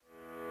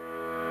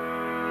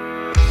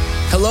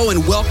Hello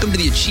and welcome to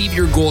the Achieve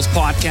Your Goals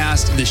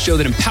podcast, the show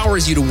that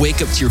empowers you to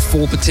wake up to your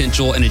full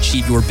potential and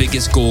achieve your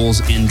biggest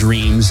goals and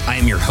dreams. I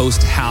am your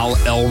host, Hal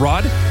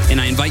Elrod, and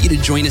I invite you to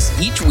join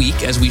us each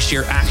week as we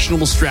share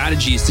actionable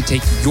strategies to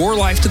take your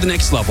life to the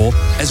next level,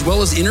 as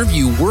well as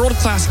interview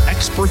world-class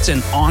experts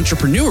and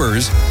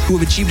entrepreneurs who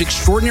have achieved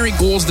extraordinary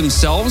goals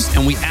themselves,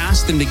 and we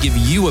ask them to give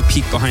you a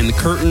peek behind the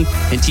curtain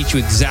and teach you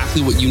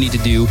exactly what you need to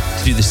do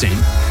the same.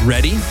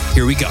 Ready?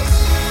 Here we go.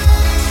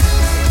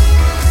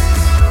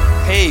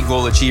 Hey,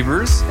 goal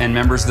achievers and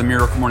members of the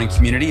Miracle Morning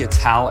community, it's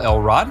Hal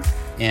Elrod,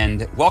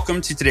 and welcome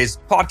to today's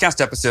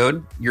podcast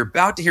episode. You're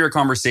about to hear a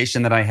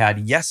conversation that I had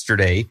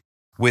yesterday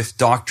with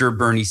Dr.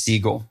 Bernie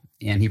Siegel,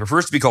 and he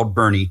prefers to be called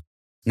Bernie.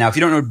 Now, if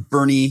you don't know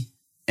Bernie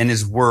and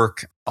his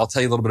work, I'll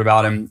tell you a little bit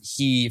about him.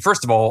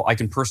 First of all, I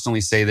can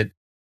personally say that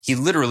he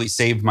literally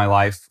saved my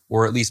life,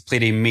 or at least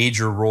played a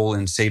major role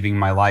in saving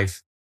my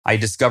life. I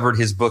discovered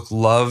his book,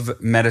 Love,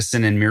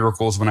 Medicine, and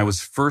Miracles, when I was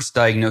first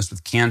diagnosed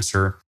with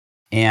cancer.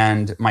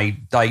 And my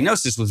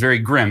diagnosis was very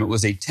grim. It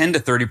was a 10 to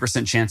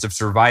 30% chance of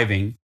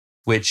surviving,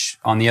 which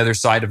on the other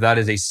side of that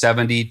is a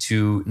 70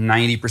 to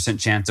 90%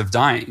 chance of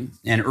dying.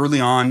 And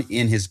early on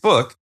in his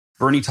book,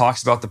 Bernie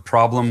talks about the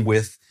problem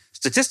with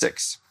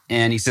statistics.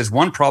 And he says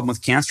one problem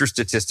with cancer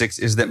statistics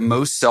is that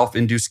most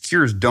self-induced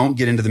cures don't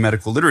get into the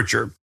medical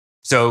literature.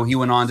 So he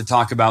went on to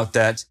talk about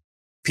that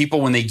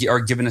people, when they are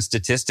given a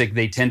statistic,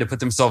 they tend to put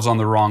themselves on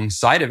the wrong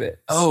side of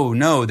it. Oh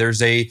no,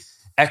 there's a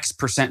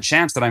X%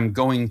 chance that I'm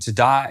going to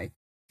die.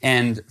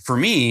 And for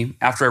me,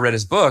 after I read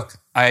his book,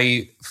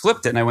 I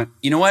flipped it and I went,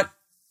 you know what?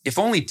 If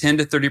only 10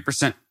 to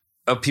 30%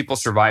 of people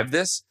survive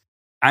this,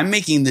 I'm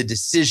making the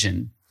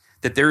decision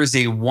that there is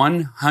a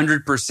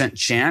 100%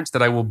 chance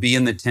that I will be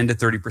in the 10 to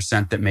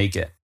 30% that make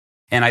it.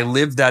 And I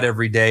lived that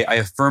every day. I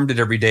affirmed it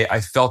every day.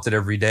 I felt it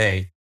every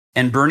day.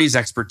 And Bernie's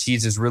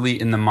expertise is really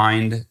in the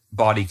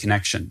mind-body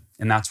connection.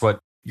 And that's what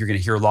you're going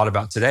to hear a lot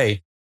about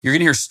today. You're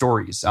going to hear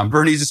stories.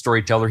 Bernie's a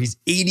storyteller. He's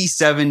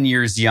 87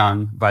 years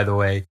young, by the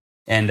way.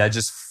 And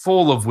just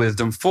full of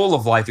wisdom, full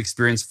of life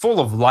experience, full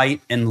of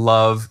light and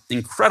love,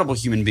 incredible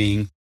human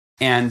being.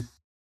 And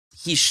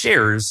he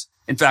shares,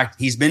 in fact,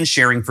 he's been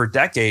sharing for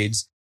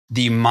decades,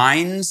 the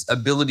mind's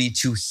ability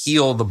to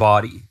heal the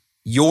body.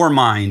 Your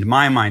mind,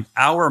 my mind,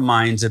 our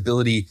mind's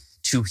ability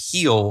to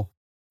heal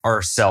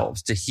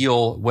ourselves, to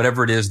heal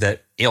whatever it is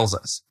that ails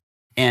us.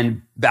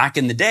 And back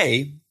in the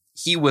day,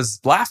 he was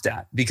laughed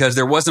at because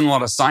there wasn't a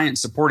lot of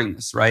science supporting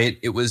this, right?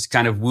 It was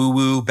kind of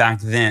woo-woo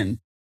back then.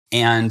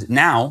 And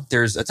now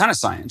there's a ton of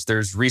science.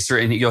 There's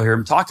research, and you'll hear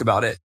him talk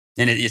about it.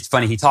 And it's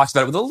funny, he talks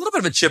about it with a little bit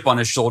of a chip on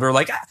his shoulder.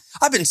 Like,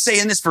 I've been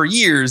saying this for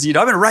years. I've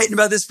been writing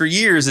about this for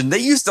years, and they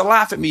used to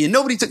laugh at me and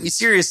nobody took me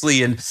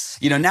seriously. And,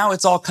 now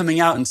it's all coming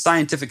out in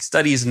scientific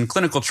studies and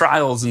clinical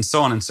trials and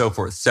so on and so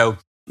forth. So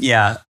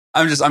yeah,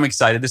 I'm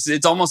excited.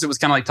 It was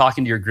kind of like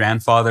talking to your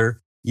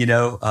grandfather,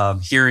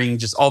 hearing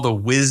just all the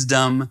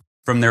wisdom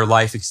from their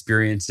life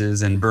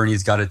experiences. And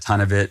Bernie's got a ton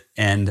of it.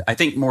 And I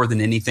think more than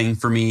anything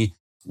for me,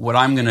 what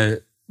I'm going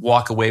to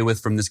walk away with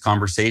from this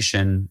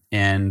conversation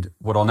and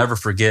what I'll never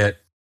forget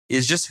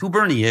is just who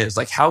Bernie is,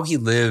 like how he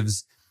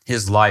lives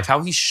his life,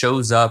 how he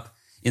shows up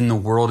in the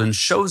world and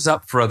shows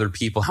up for other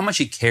people, how much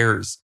he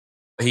cares.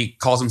 He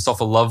calls himself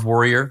a love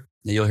warrior.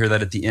 You'll hear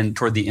that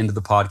toward the end of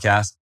the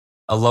podcast,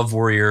 a love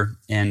warrior.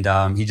 And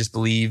he just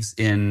believes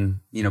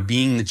in,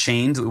 being the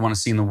change that we want to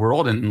see in the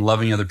world and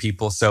loving other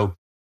people. So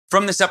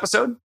from this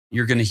episode,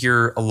 you're going to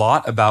hear a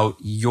lot about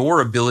your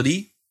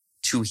ability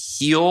to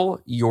heal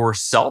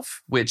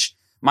yourself, which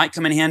might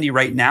come in handy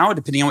right now,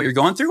 depending on what you're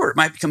going through, or it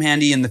might come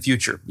handy in the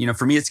future.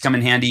 For me, it's come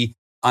in handy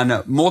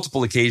on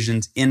multiple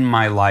occasions in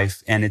my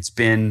life. And it's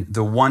been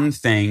the one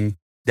thing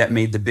that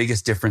made the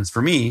biggest difference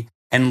for me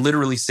and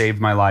literally saved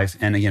my life.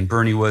 And again,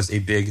 Bernie was a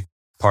big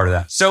part of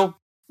that. So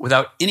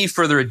without any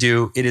further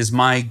ado, it is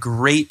my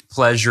great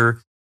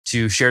pleasure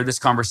to share this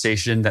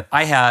conversation that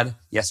I had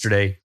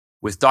yesterday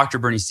with Dr.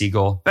 Bernie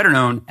Siegel, better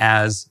known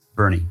as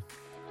Bernie.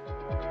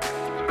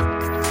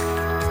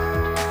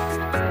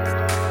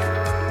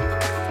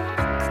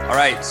 All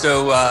right.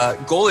 So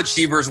goal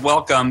achievers,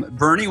 welcome.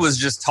 Bernie was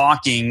just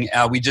talking.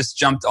 We just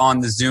jumped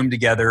on the Zoom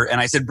together. And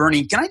I said,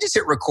 Bernie, can I just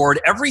hit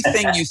record?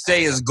 Everything you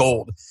say is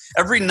gold.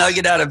 Every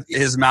nugget out of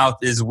his mouth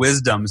is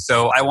wisdom.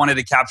 So I wanted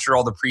to capture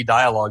all the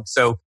pre-dialogue.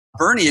 So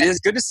Bernie, it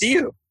is good to see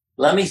you.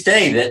 Let me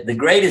say that the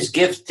greatest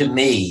gift to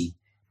me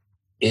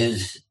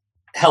is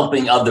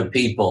helping other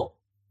people.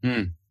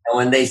 And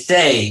when they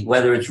say,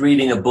 whether it's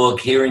reading a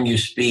book, hearing you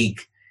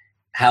speak,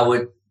 how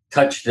it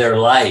touched their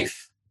life,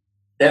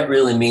 that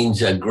really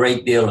means a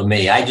great deal to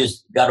me. I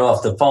just got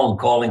off the phone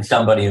calling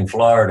somebody in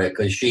Florida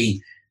because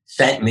she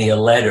sent me a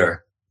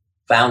letter,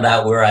 found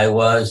out where I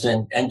was,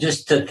 and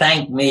just to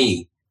thank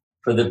me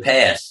for the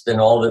past and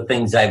all the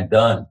things I've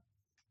done.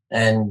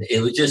 And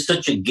it was just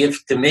such a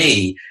gift to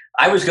me.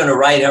 I was going to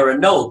write her a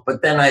note,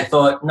 but then I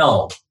thought,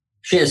 no,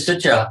 she has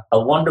such a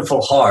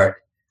wonderful heart.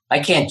 I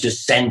can't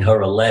just send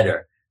her a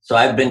letter. So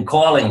I've been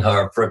calling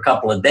her for a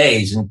couple of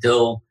days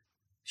until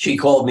she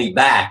called me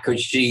back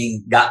because she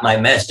got my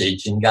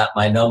message and got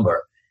my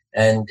number.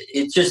 And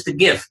it's just a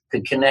gift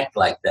to connect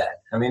like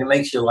that. I mean, it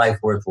makes your life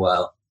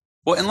worthwhile.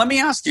 Well, and let me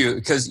ask you,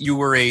 because you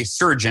were a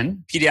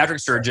surgeon,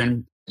 pediatric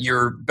surgeon,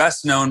 you're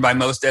best known by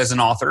most as an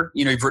author.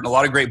 You know, you've written a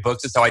lot of great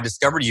books. That's how I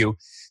discovered you.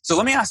 So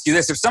let me ask you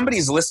this. If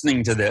somebody's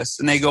listening to this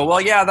and they go,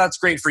 well, yeah, that's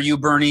great for you,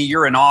 Bernie.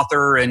 You're an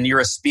author and you're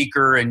a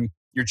speaker and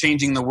you're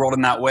changing the world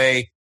in that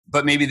way.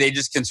 But maybe they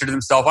just consider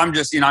themselves,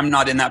 I'm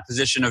not in that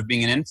position of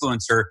being an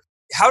influencer.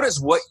 How does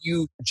what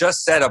you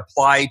just said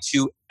apply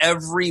to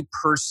every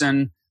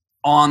person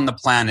on the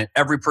planet,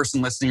 every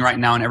person listening right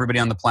now and everybody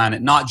on the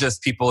planet, not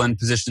just people in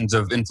positions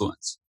of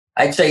influence?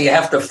 I'd say you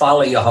have to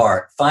follow your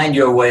heart. Find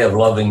your way of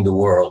loving the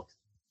world.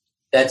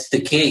 That's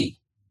the key.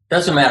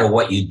 Doesn't matter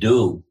what you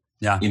do.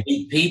 Yeah. You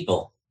meet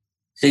people.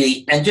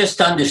 See, and just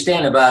to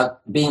understand about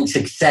being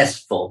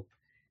successful,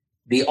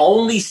 the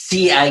only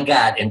C I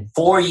got in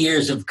 4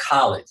 years of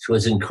college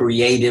was in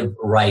creative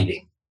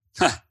writing.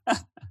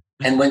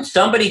 And when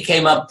somebody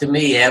came up to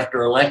me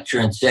after a lecture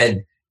and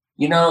said,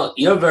 you know,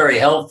 you're very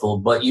helpful,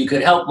 but you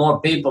could help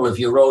more people if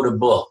you wrote a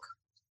book,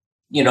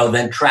 you know,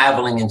 than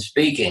traveling and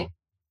speaking.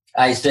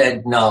 I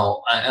said,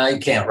 no, I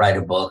can't write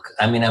a book.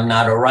 I mean, I'm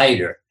not a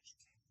writer.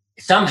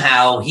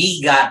 Somehow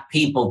he got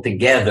people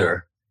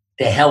together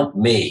to help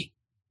me.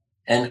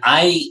 And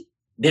I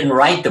didn't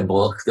write the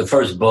book, the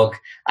first book.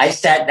 I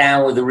sat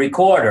down with a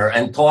recorder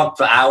and talked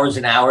for hours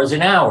and hours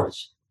and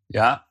hours.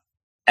 Yeah.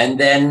 And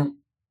then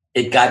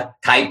it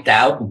got typed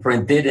out and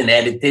printed and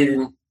edited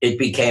and it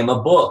became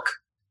a book,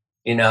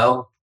 you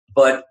know.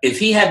 But if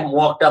he hadn't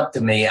walked up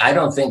to me, I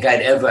don't think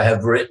I'd ever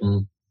have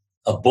written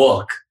a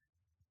book,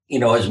 you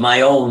know, as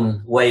my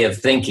own way of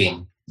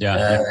thinking.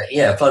 Yeah.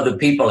 If other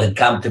people had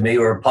come to me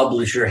or a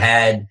publisher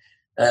had,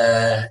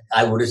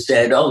 I would have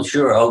said, oh,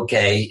 sure,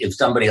 okay, if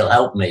somebody will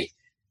help me.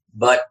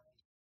 But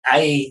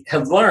I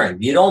have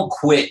learned you don't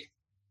quit,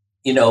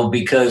 you know,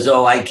 because,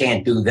 oh, I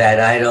can't do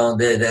that. I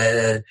don't.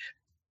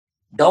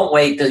 Don't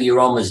wait till you're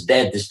almost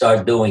dead to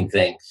start doing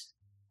things.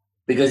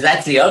 Because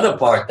that's the other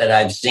part that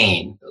I've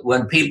seen.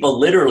 When people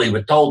literally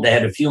were told they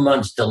had a few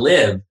months to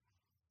live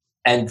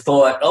and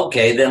thought,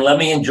 okay, then let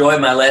me enjoy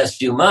my last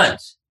few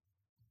months.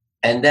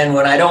 And then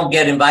when I don't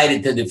get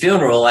invited to the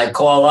funeral, I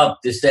call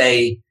up to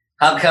say,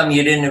 how come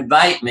you didn't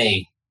invite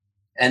me?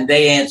 And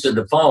they answer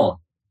the phone.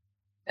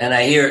 And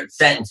I hear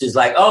sentences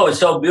like, oh, it's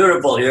so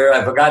beautiful here.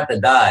 I forgot to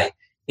die.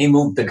 He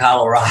moved to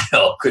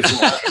Colorado because he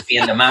wanted to be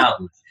in the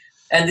mountains.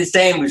 And the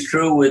same was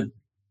true with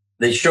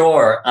the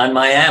shore on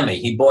Miami.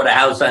 He bought a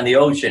house on the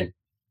ocean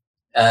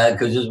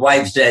because his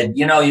wife said,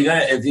 you know,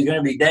 if you're going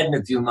to be dead in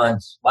a few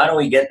months, why don't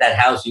we get that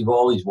house you've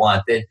always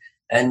wanted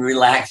and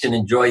relax and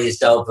enjoy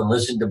yourself and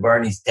listen to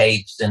Bernie's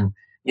tapes? And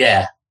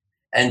yeah.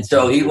 And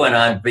so he went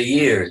on for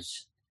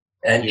years.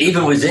 And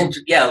even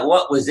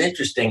what was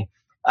interesting,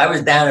 I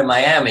was down in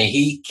Miami.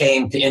 He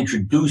came to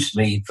introduce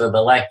me for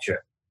the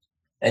lecture.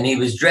 And he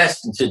was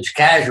dressed in such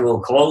casual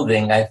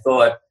clothing. I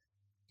thought,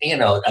 you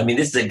know, I mean,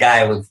 this is a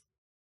guy with,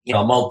 you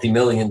know,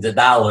 multi-millions of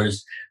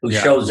dollars who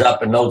shows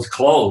up in those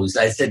clothes.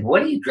 I said,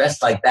 what are you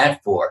dressed like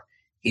that for?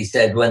 He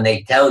said, when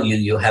they tell you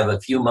you have a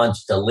few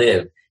months to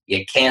live,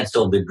 you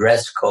cancel the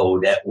dress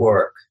code at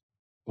work.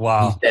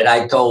 Wow. He said,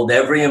 I told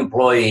every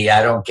employee,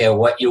 I don't care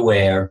what you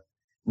wear,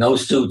 no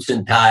suits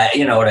and tie,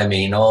 you know what I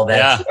mean? All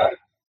that stuff.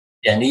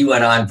 And he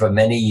went on for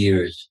many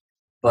years.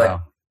 But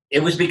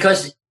it was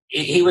because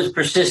he was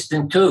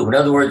persistent too. In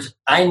other words,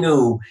 I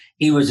knew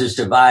he was a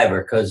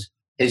survivor because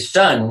his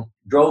son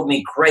drove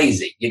me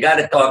crazy. You got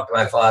to talk to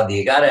my father.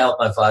 You got to help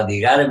my father.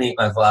 You got to meet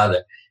my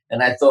father.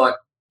 And I thought,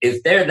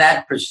 if they're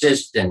that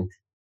persistent,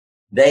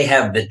 they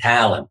have the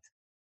talent.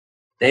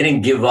 They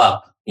didn't give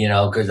up, you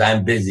know, because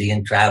I'm busy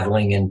and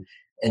traveling.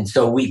 And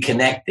so we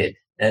connected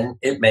and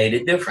it made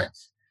a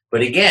difference.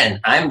 But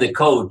again, I'm the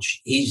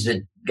coach. He's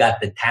got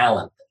the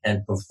talent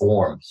and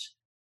performs.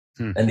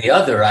 And the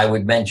other I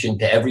would mention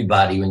to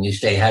everybody when you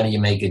say, how do you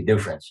make a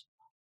difference?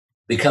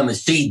 Become a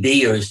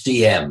CD or a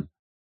CM.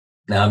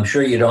 Now, I'm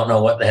sure you don't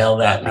know what the hell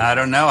that means. I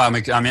don't know. I'm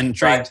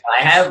intrigued.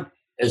 I have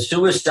a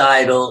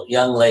suicidal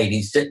young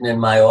lady sitting in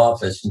my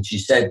office, and she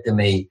said to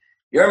me,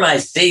 you're my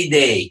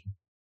CD.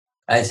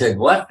 I said,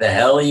 what the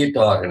hell are you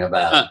talking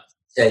about?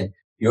 She said,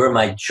 you're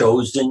my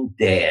chosen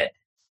dad.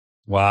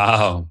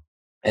 Wow.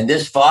 And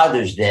this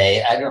Father's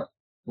Day, I don't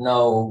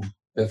know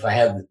if I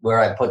have where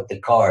I put the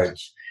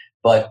cards,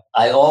 but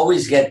I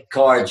always get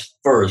cards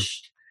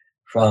first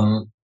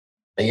from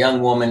a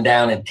young woman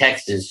down in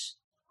Texas.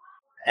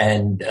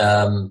 And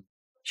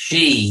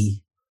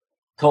she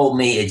told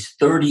me it's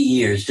 30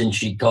 years since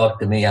she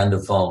talked to me on the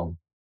phone.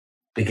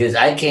 Because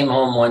I came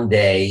home one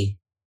day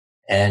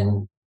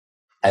and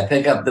I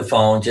pick up the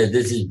phone, said,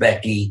 this is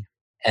Becky,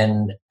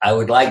 and I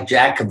would like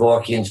Jack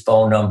Kevorkian's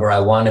phone number. I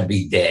want to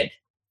be dead.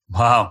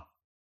 Wow.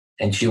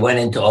 And she went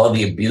into all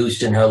the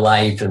abuse in her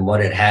life and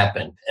what had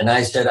happened. And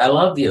I said, I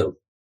love you.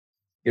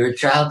 You're a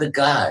child of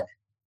God.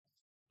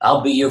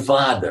 I'll be your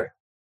father.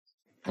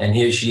 And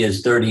here she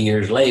is 30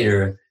 years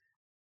later,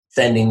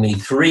 sending me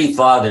 3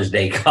 Father's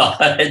Day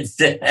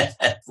cards.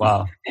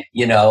 Wow.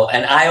 You know,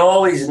 and I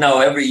always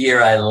know every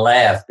year I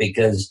laugh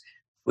because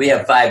we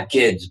have 5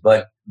 kids,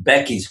 but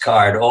Becky's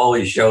card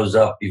always shows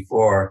up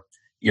before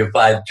your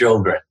 5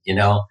 children,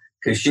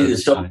 because she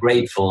was so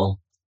grateful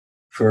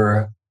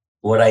for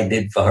what I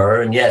did for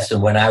her. And yes,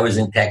 and when I was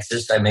in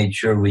Texas, I made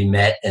sure we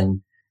met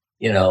and,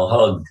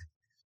 hugged.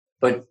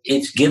 But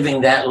it's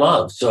giving that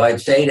love. So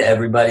I'd say to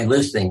everybody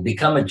listening,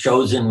 become a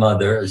chosen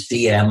mother, a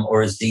CM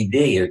or a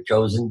CD, or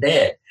chosen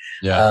dad.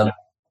 Yeah.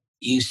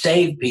 You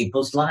save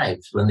people's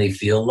lives when they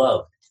feel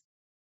loved.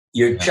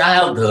 Your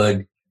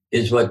childhood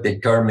is what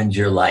determines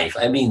your life.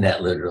 I mean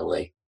that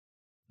literally.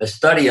 A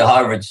study of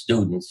Harvard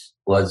students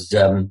was,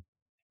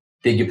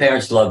 did your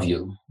parents love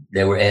you?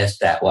 They were asked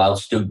that while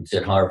students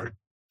at Harvard.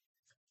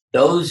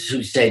 Those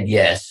who said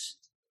yes,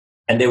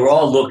 and they were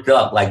all looked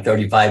up like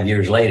 35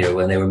 years later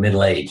when they were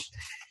middle-aged.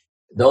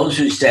 Those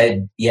who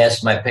said,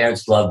 yes, my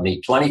parents loved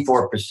me,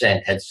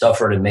 24% had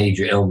suffered a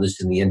major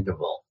illness in the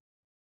interval.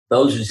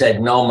 Those who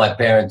said, no, my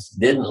parents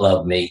didn't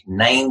love me,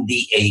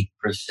 98%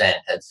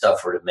 had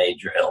suffered a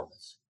major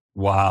illness.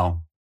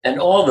 Wow. And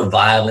all the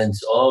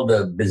violence, all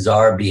the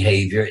bizarre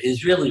behavior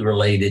is really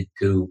related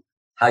to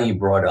how you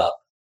brought up.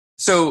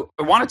 So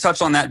I want to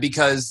touch on that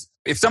because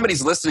if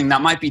somebody's listening,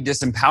 that might be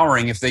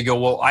disempowering if they go,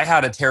 well, I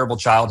had a terrible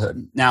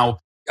childhood. Now,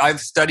 I've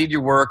studied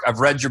your work, I've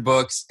read your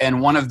books,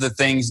 and one of the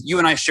things, you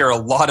and I share a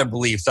lot of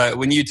beliefs.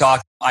 When you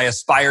talk, I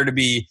aspire to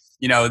be,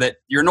 that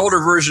you're an older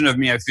version of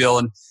me, I feel,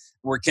 and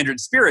we're kindred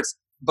spirits.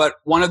 But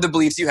one of the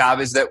beliefs you have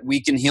is that we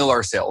can heal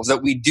ourselves,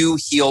 that we do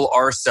heal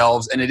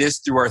ourselves, and it is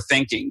through our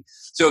thinking.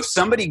 So if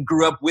somebody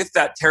grew up with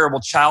that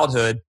terrible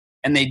childhood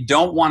and they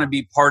don't want to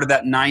be part of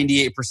that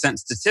 98%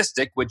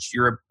 statistic, which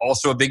you're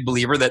also a big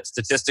believer that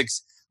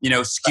statistics,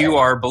 skew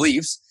our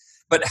beliefs,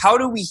 but how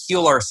do we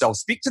heal ourselves?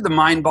 Speak to the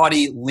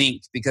mind-body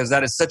link, because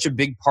that is such a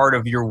big part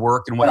of your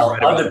work and what you write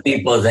about. Other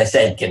people, as I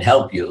said, can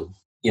help you.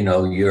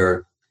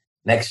 Your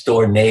next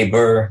door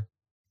neighbor,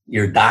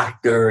 your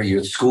doctor,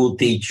 your school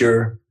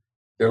teacher.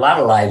 There are a lot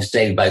of lives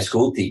saved by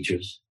school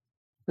teachers,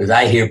 because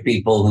I hear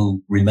people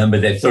who remember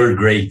their 3rd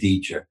grade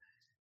teacher.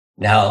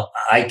 Now,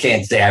 I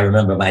can't say I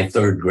remember my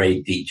 3rd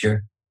grade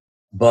teacher,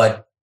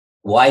 but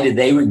why did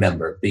they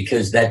remember?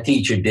 Because that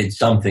teacher did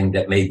something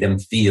that made them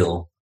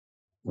feel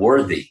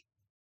worthy.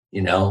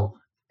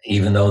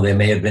 Even though they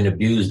may have been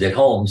abused at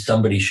home,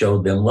 somebody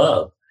showed them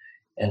love.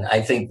 And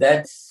I think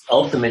that's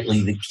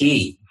ultimately the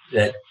key,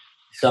 that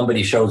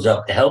somebody shows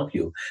up to help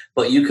you.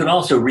 But you can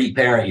also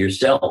reparent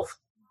yourself.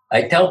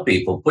 I tell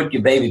people, put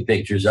your baby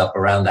pictures up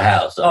around the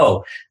house.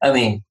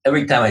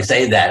 Every time I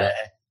say that,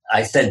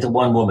 I said to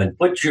one woman,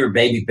 put your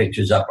baby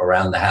pictures up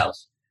around the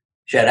house.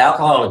 She had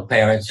alcoholic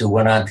parents who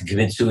went on to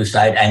commit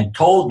suicide and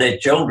told their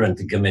children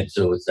to commit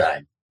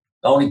suicide.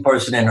 The only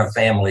person in her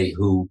family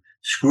who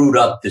screwed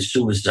up the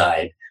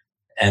suicide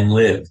and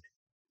lived.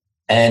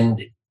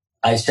 And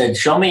I said,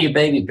 show me your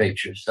baby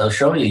pictures. I'll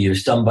show you you're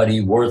somebody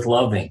worth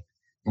loving.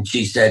 And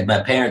she said,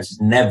 my parents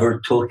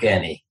never took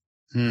any.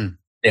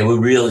 They were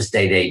real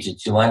estate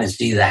agents who wanted to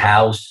see the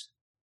house.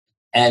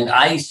 And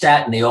I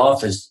sat in the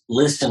office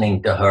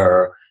listening to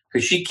her,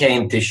 because she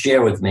came to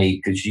share with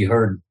me, because she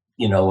heard,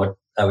 what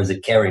I was a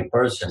caring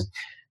person.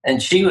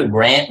 And she would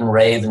rant and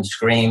rave and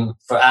scream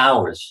for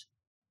hours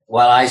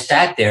while I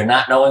sat there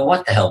not knowing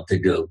what the hell to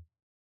do.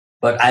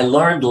 But I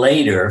learned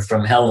later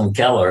from Helen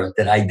Keller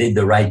that I did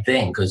the right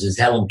thing, because as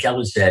Helen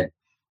Keller said,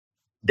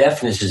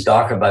 deafness is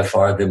darker by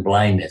far than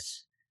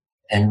blindness.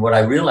 And what I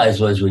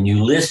realized was when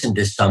you listen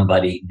to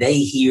somebody, they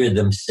hear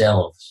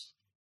themselves.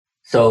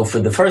 So for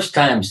the first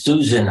time,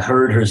 Susan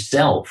heard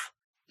herself,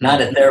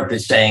 not a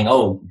therapist saying,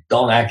 oh,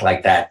 don't act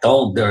like that.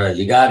 Don't do it.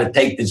 You got to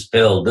take this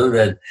pill. Do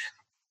that.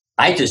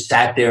 I just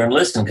sat there and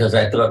listened, because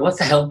I thought, what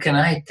the hell can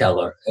I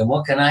tell her? And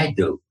what can I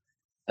do?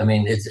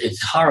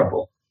 It's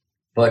horrible.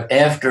 But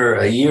after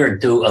a year or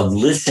two of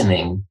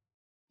listening,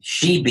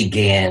 she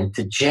began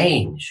to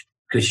change,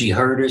 because she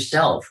heard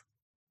herself.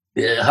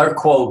 Her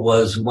quote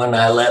was, when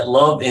I let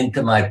love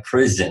into my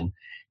prison,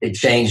 it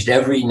changed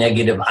every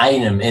negative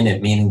item in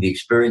it, meaning the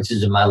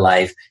experiences of my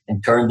life,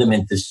 and turned them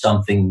into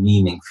something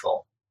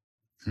meaningful.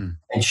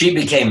 And she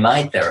became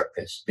my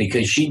therapist,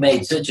 because she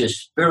made such a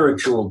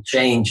spiritual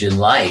change in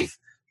life.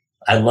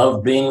 I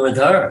loved being with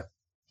her,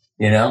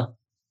 Yeah.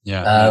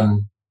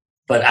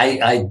 But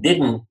I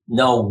didn't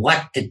know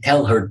what to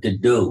tell her to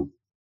do.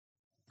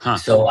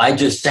 So I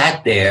just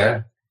sat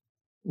there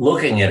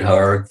looking at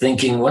her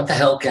thinking, what the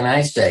hell can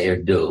I say or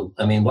do?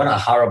 What a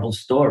horrible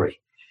story.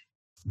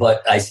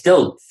 But I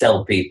still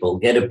tell people,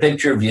 get a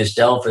picture of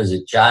yourself as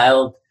a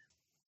child,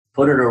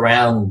 put it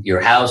around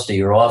your house or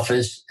your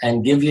office,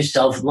 and give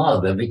yourself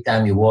love every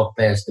time you walk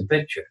past the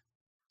picture.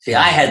 See,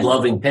 I had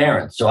loving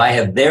parents, so I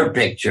have their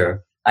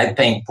picture. I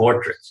paint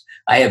portraits.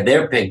 I have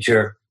their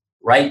picture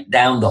right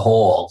down the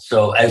hall.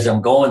 So as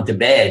I'm going to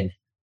bed,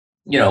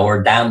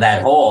 or down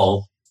that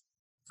hall,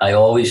 I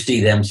always see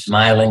them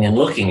smiling and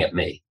looking at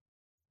me.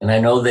 And I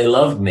know they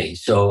love me.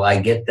 So I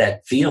get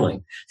that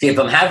feeling. See, if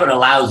I'm having a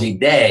lousy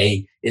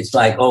day, it's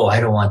like, oh, I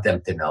don't want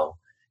them to know.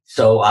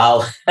 So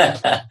I'll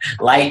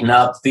lighten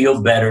up,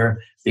 feel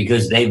better,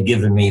 because they've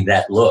given me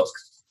that look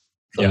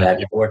from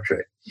that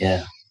portrait.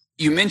 Yeah.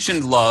 You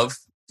mentioned love.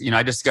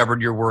 I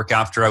discovered your work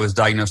after I was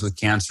diagnosed with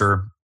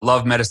cancer.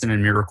 Love, Medicine,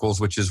 and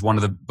Miracles, which is one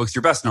of the books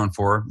you're best known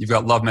for. You've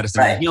got Love,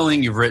 Medicine, and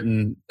Healing. You've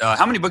written,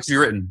 how many books have you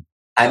written?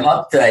 I'm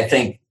up to, I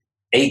think,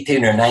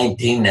 18 or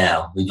 19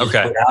 now. We just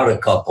put out a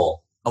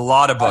couple. A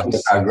lot of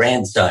books. Our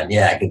grandson.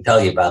 Yeah, I can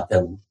tell you about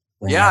them.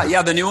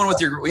 The new one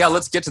with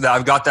let's get to that.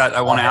 I've got that.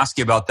 I want to ask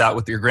you about that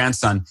with your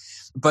grandson.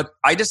 But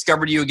I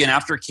discovered you again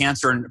after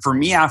cancer. And for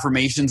me,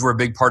 affirmations were a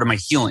big part of my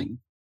healing.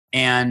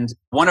 And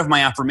one of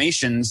my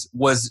affirmations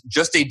was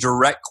just a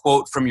direct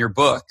quote from your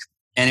book.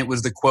 And it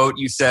was the quote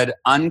you said,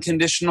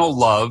 "Unconditional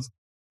love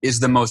is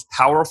the most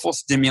powerful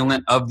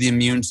stimulant of the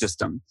immune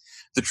system.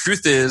 The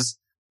truth is,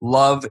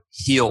 love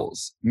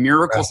heals.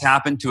 Miracles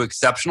happen to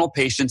exceptional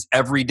patients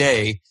every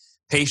day.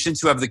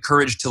 Patients who have the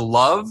courage to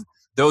love,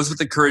 those with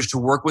the courage to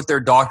work with their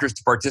doctors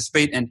to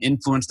participate and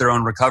influence their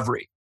own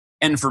recovery."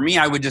 And for me,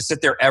 I would just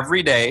sit there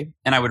every day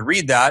and I would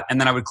read that, and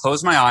then I would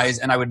close my eyes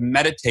and I would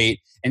meditate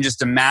and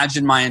just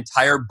imagine my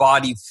entire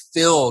body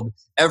filled,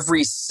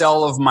 every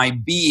cell of my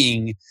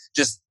being,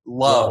 just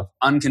love,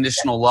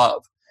 unconditional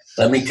love.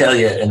 Let me tell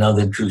you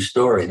another true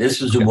story. This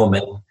was a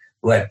woman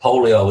who had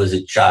polio as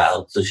a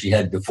child, so she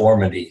had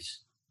deformities.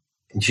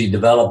 And she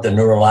developed a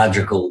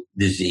neurological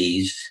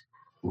disease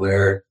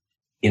where,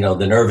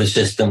 the nervous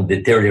system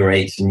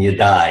deteriorates and you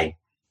die.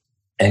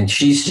 And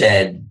she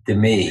said to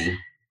me,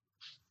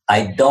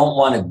 "I don't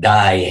want to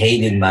die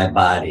hating my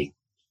body."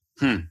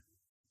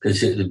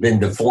 Because it had been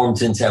deformed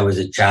since I was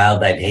a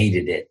child. I'd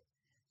hated it.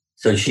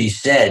 So she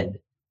said,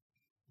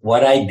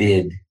 what I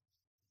did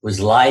was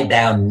lie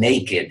down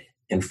naked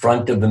in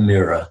front of a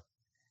mirror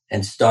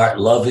and start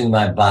loving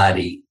my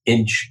body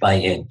inch by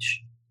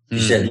inch. She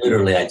said,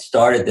 literally, I'd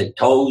start at the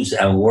toes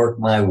and work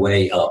my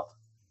way up.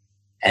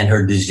 And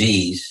her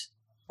disease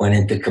went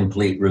into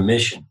complete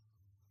remission.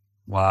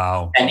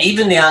 Wow. And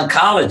even the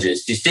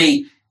oncologist, you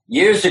see,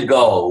 years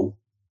ago,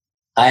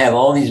 I have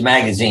all these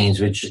magazines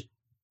which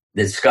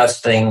discuss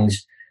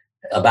things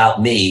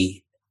about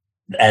me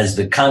as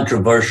the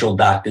controversial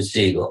Dr.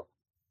 Siegel.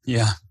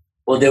 Yeah.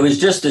 Well, there was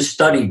just a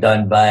study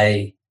done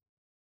by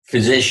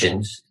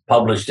physicians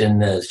published in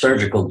the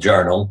Surgical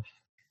Journal,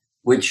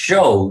 which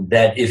showed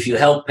that if you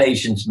help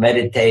patients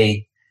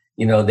meditate,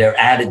 their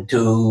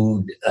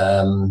attitude,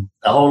 a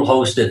whole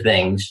host of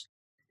things,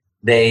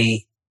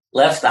 they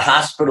left the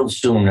hospital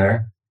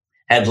sooner,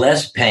 had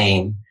less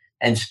pain,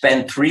 and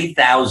spent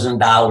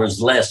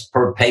 $3,000 less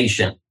per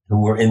patient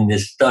who were in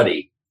this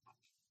study.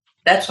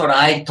 That's what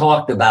I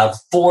talked about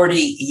 40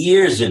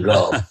 years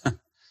ago.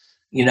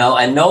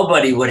 And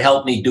nobody would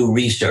help me do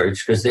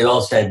research because they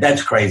all said,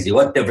 "That's crazy.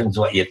 What difference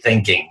what you're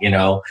thinking?"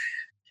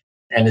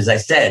 And as I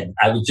said,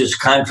 I was just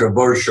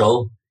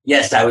controversial.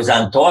 Yes, I was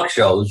on talk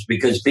shows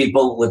because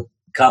people would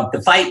come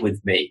to fight with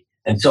me.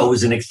 And so it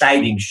was an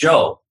exciting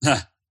show.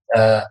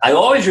 I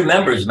always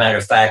remember, as a matter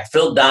of fact,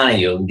 Phil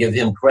Donahue, and give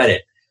him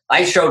credit.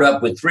 I showed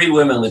up with 3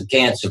 women with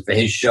cancer for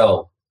his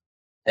show.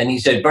 And he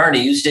said,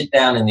 "Bernie, you sit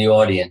down in the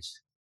audience."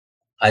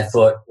 I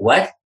thought,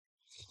 what?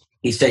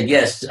 He said,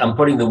 "Yes, I'm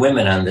putting the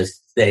women on this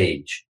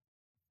stage."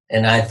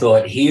 And I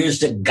thought,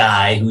 here's a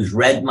guy who's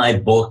read my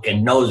book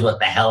and knows what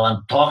the hell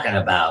I'm talking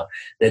about,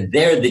 that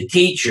they're the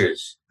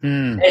teachers.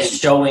 They're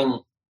showing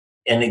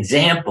an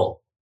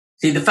example.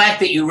 See, the fact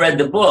that you read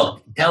the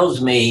book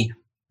tells me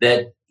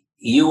that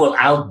you will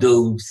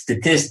outdo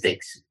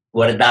statistics,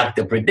 what a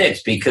doctor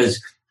predicts,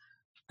 because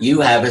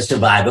you have a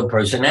survivor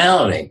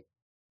personality.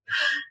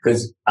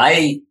 Because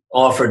I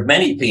offered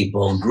many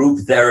people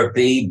group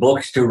therapy,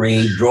 books to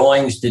read,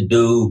 drawings to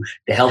do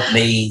to help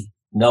me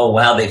know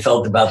how they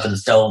felt about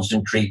themselves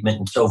in treatment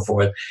and so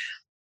forth.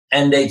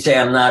 And they'd say,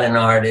 "I'm not an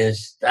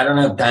artist. I don't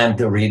have time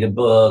to read a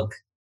book."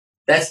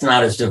 That's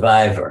not a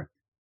survivor.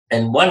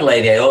 And one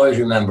lady I always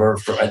remember,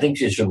 I think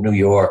she's from New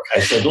York, I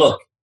said,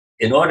 "Look,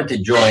 in order to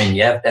join,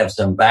 you have to have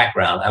some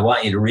background. I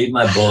want you to read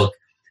my book,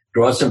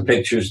 draw some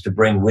pictures to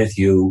bring with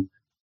you,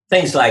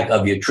 things like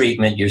of your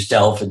treatment,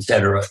 yourself,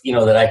 etc.,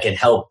 that I can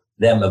help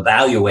them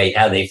evaluate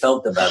how they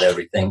felt about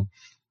everything."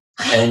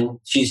 And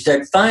she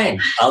said,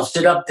 "Fine, I'll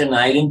sit up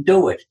tonight and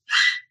do it."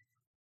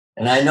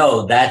 And I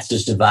know that's the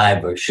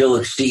survivor. She'll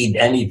exceed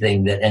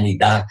anything that any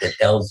doctor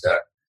tells her.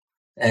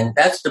 And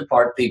that's the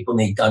part people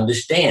need to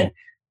understand.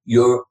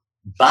 Your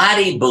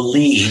body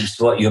believes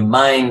what your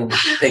mind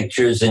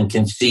pictures and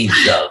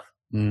conceives of.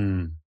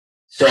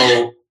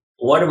 So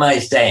what am I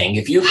saying?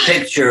 If you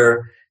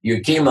picture your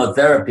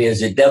chemotherapy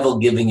as a devil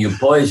giving you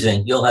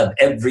poison, you'll have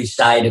every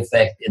side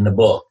effect in the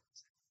book.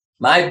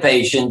 My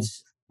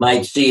patients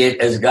might see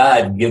it as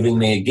God giving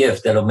me a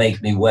gift that'll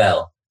make me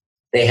well.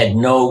 They had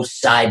no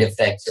side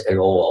effects at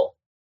all.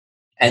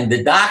 And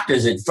the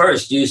doctors at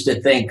first used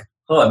to think,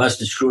 "Oh, I must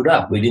have screwed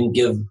up. We didn't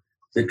give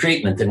the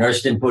treatment. The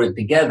nurse didn't put it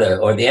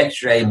together, or the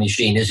x-ray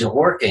machine isn't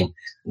working.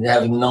 They're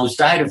having no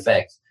side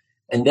effects."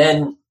 And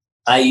then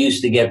I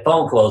used to get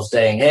phone calls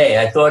saying, "Hey,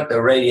 I thought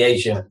the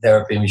radiation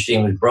therapy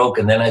machine was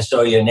broken. Then I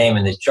saw your name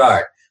in the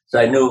chart. So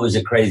I knew it was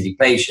a crazy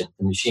patient.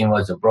 The machine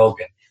wasn't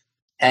broken."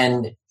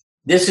 And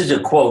this is a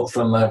quote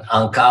from an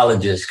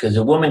oncologist, because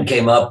a woman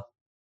came up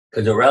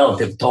because a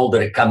relative told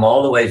her to come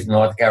all the way from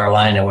North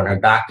Carolina when her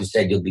doctor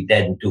said you'll be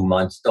dead in 2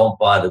 months. Don't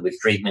bother with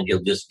treatment.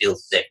 You'll just feel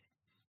sick.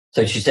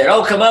 So she said,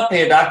 oh, come up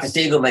here. Dr.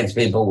 Siegel makes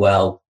people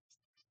well.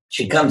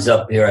 She comes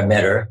up here. I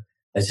met her.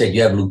 I said,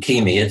 you have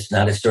leukemia. It's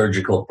not a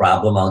surgical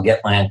problem. I'll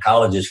get my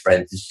oncologist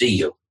friend to see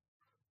you.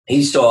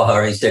 He saw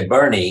her. He said,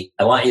 Bernie,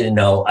 I want you to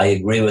know I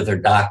agree with her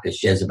doctor.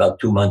 She has about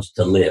 2 months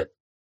to live.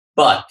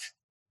 But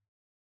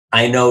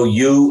I know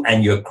you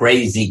and your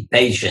crazy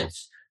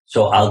patients,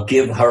 so I'll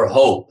give her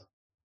hope.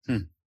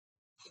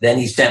 Then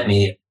he sent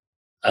me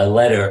a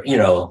letter,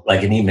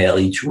 like an email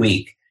each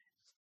week,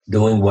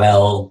 doing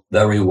well,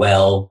 very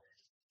well.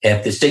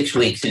 After 6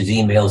 weeks, his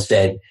email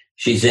said,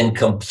 she's in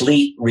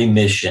complete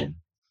remission.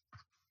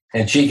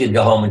 And she could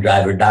go home and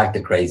drive her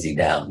doctor crazy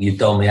now. You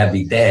told me I'd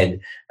be dead,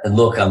 and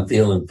look, I'm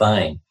feeling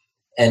fine.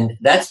 And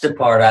that's the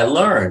part I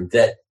learned,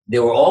 that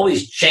there were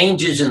always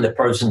changes in the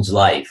person's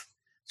life.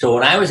 So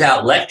when I was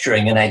out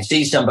lecturing and I'd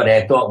see somebody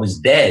I thought was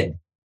dead,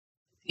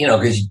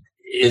 because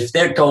if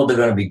they're told they're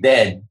going to be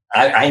dead,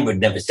 I would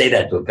never say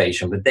that to a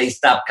patient, but they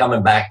stop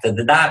coming back to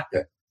the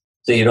doctor.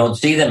 So you don't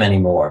see them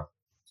anymore.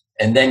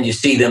 And then you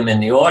see them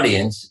in the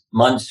audience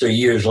months or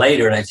years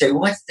later, and I say,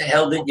 what the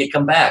hell didn't you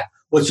come back?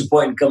 What's the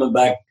point in coming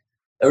back?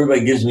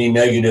 Everybody gives me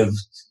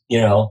negatives,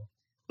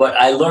 But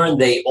I learned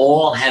they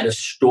all had a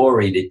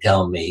story to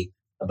tell me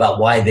about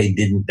why they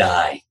didn't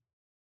die.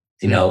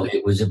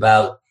 It was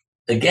about,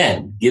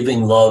 again,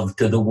 giving love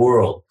to the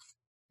world.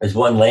 As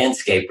one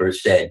landscaper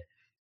said,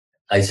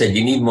 I said,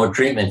 you need more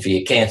treatment for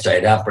your cancer.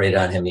 I'd operate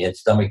on him. He had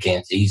stomach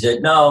cancer. He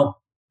said, no,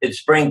 it's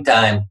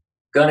springtime.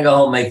 Going to go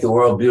home, make the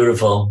world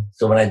beautiful.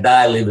 So when I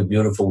die, I leave a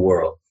beautiful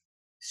world.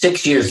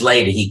 6 years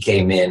later, he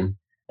came in,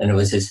 and it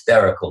was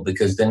hysterical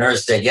because the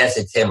nurse said, yes,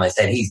 it's him. I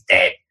said, he's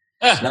dead.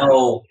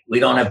 No, we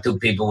don't have two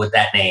people with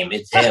that name.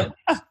 It's him.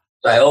 So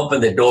I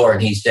opened the door,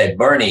 and he said,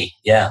 Bernie,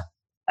 yeah,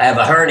 I have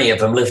a hernia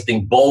from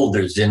lifting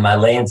boulders in my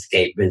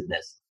landscape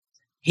business.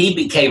 He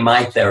became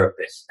my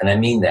therapist, and I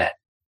mean that.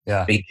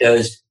 Yeah.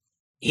 Because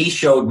he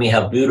showed me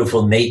how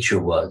beautiful nature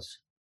was.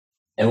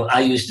 And I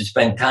used to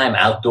spend time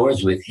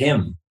outdoors with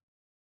him.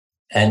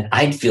 And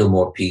I'd feel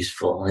more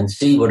peaceful and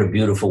see what a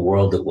beautiful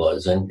world it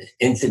was. And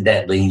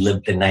incidentally, he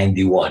lived to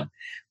 91.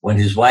 When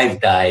his wife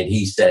died,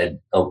 he said,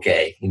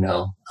 okay,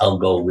 I'll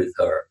go with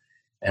her.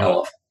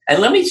 And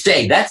let me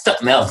say, that's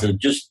something else. It was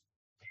just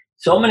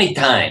so many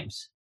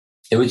times.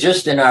 It was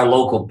just in our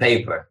local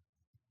paper.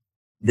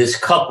 This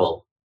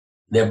couple,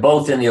 they're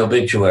both in the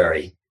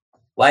obituary.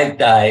 Wife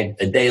died.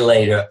 A day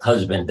later,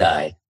 husband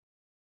died.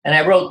 And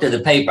I wrote to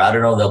the paper, I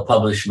don't know if they'll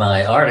publish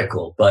my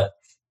article, but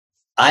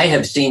I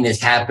have seen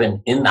this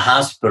happen in the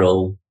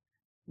hospital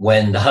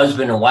when the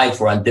husband and wife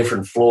were on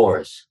different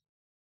floors.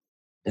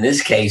 In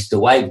this case, the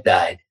wife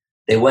died.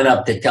 They went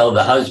up to tell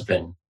the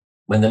husband.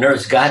 When the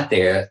nurse got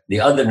there, the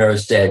other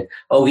nurse said,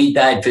 oh, he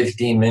died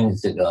 15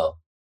 minutes ago.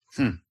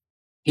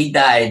 He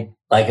died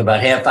like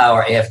about half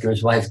hour after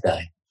his wife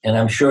died. And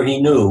I'm sure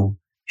he knew.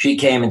 She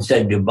came and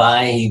said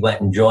goodbye. He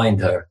went and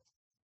joined her.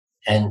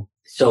 And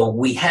so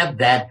we have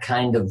that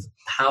kind of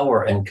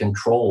power and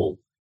control.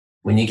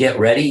 When you get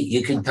ready,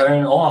 you can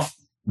turn off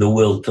the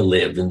will to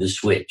live and the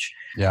switch.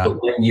 Yeah.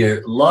 But when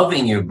you're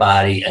loving your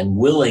body and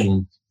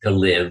willing to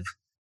live,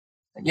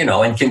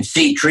 and can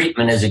see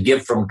treatment as a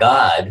gift from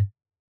God,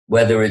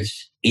 whether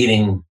it's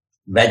eating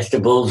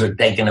vegetables or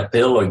taking a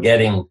pill or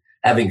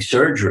having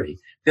surgery.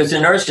 Because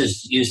the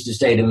nurses used to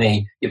say to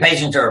me, your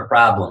patients are a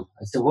problem.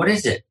 I said, what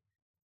is it?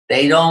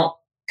 They don't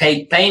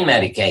take pain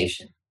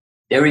medication.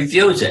 They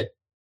refuse it.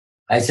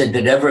 I said,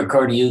 did it ever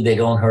occur to you they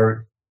don't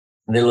hurt?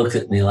 And they looked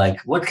at me like,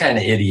 what kind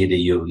of idiot are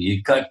you?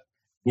 You cut,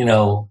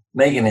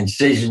 make an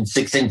incision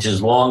 6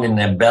 inches long in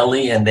their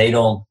belly and they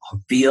don't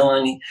feel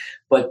any.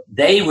 But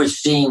they were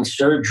seeing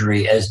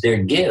surgery as their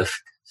gift,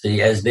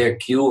 as their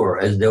cure,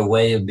 as their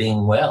way of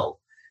being well.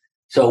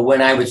 So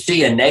when I would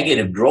see a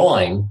negative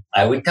drawing,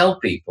 I would tell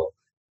people,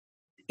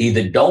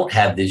 either don't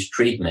have this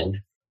treatment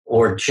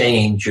or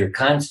change your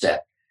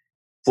concept.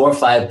 4 or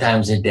 5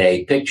 times a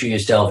day, picture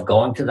yourself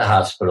going to the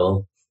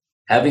hospital,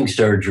 having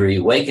surgery,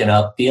 waking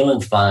up, feeling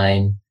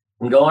fine,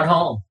 and going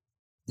home.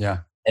 Yeah.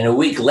 And a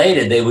week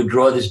later, they would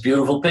draw this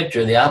beautiful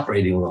picture of the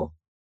operating room.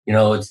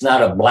 It's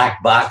not a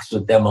black box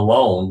with them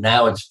alone.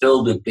 Now it's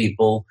filled with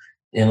people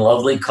in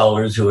lovely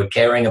colors who are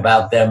caring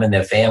about them and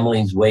their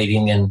families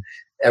waiting, and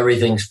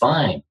everything's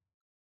fine.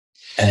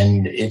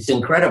 And it's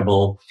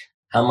incredible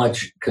how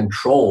much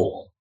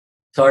control.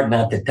 It's hard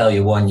not to tell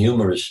you one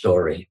humorous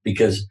story,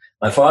 because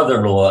my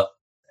father-in-law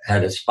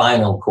had a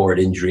spinal cord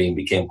injury and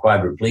became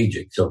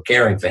quadriplegic, so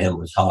caring for him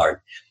was hard.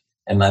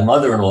 And my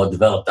mother-in-law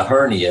developed a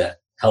hernia,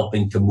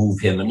 helping to move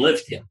him and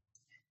lift him.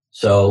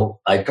 So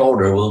I told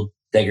her, we'll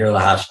take her to the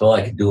hospital.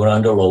 I could do it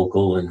under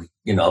local and,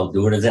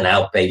 do it as an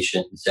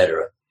outpatient,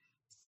 etc.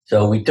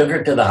 So we took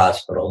her to the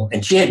hospital,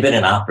 and she had been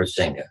an opera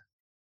singer.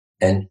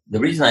 And the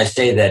reason I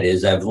say that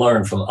is I've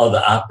learned from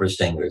other opera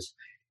singers,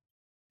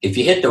 if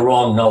you hit the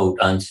wrong note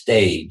on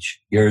stage,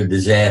 you're a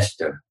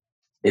disaster.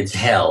 It's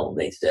hell,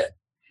 they said.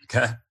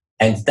 Okay.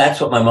 And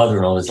that's what my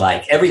mother-in-law was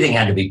like. Everything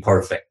had to be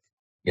perfect,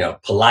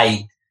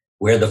 polite,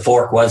 where the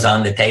fork was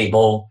on the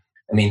table.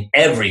 I mean,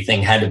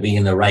 everything had to be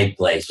in the right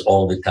place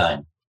all the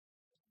time.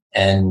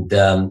 And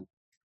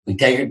we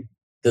take her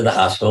to the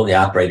hospital, the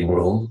operating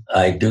room.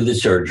 I do the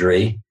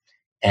surgery.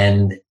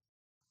 And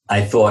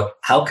I thought,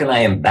 how can I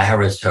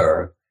embarrass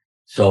her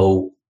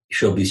so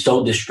she'll be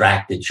so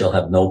distracted she'll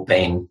have no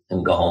pain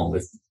and go home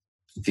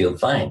feel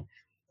fine?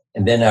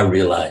 And then I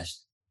realized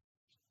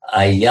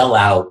I yell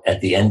out at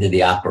the end of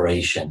the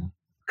operation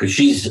because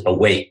she's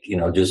awake,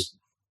 just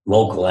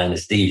local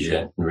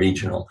anesthesia and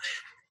regional.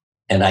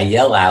 And I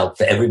yell out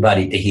for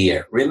everybody to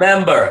hear,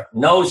 remember,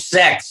 no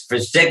sex for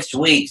 6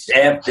 weeks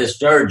after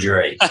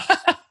surgery.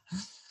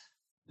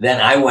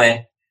 Then I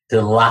went to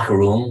the locker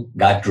room,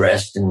 got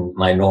dressed in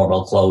my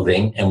normal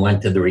clothing, and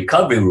went to the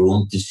recovery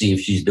room to see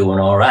if she's doing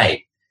all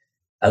right.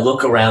 I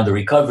look around the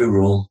recovery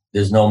room.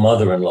 There's no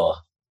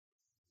mother-in-law.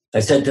 I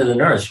said to the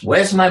nurse,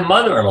 where's my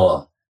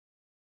mother-in-law?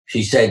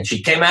 She said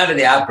she came out of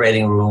the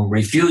operating room,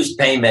 refused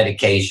pain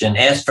medication,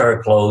 asked for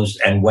her clothes,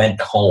 and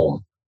went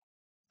home.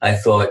 I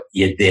thought,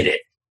 you did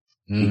it.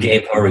 You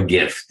gave her a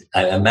gift.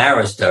 I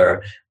embarrassed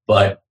her,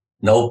 but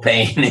no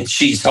pain, and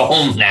she's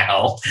home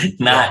now,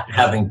 not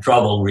having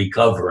trouble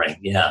recovering.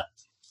 Yeah.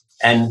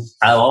 And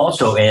I'll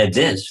also add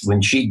this.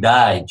 When she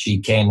died, she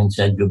came and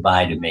said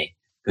goodbye to me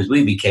because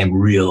we became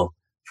real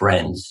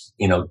friends,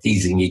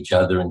 teasing each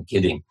other and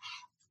kidding.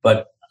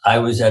 But I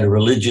was at a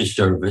religious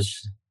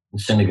service in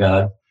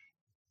synagogue.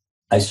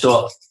 I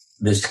saw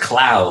this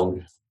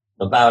cloud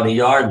about a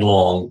yard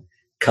long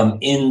come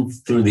in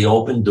through the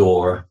open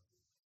door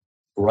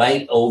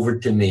right over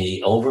to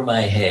me, over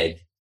my head.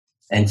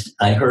 And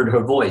I heard her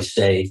voice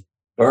say,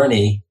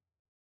 Bernie,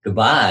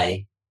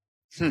 goodbye.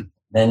 Then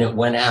it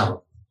went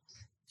out.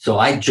 So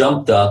I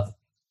jumped up,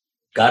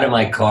 got in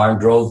my car, and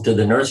drove to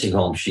the nursing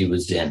home she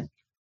was in.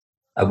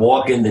 I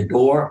walk in the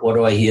door. What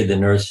do I hear the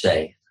nurse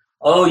say?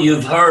 Oh,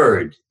 you've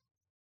heard.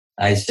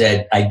 I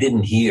said, I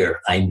didn't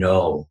hear. I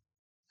know.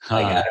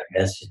 I got a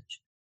message.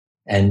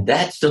 And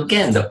that's,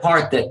 again, the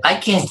part that I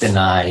can't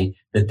deny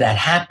that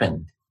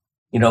happened.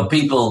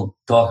 People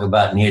talk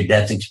about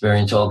near-death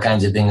experience, all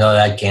kinds of things. Oh,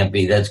 that can't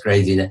be. That's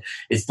crazy.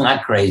 It's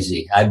not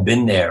crazy. I've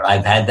been there.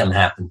 I've had them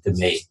happen to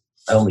me.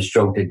 I almost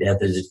choked to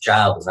death as a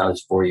child when I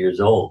was 4 years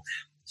old.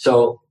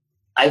 So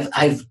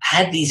I've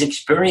had these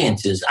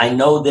experiences. I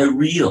know they're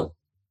real.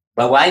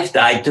 My wife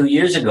died 2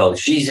 years ago.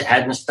 She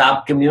hadn't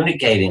stopped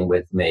communicating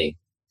with me.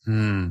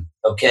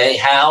 Okay,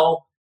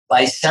 how?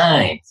 By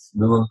signs.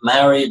 We were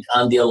married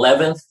on the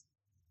 11th.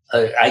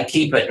 I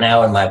keep it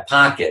now in my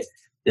pocket.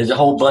 There's a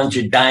whole bunch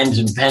of dimes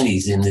and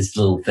pennies in this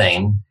little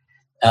thing,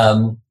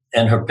 and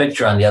her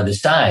picture on the other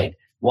side.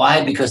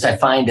 Why? Because I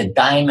find a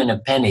dime and a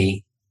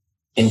penny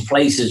in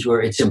places where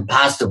it's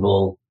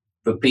impossible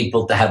for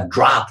people to have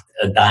dropped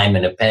a dime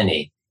and a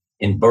penny.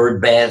 In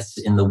bird baths,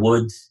 in the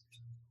woods,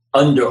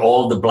 under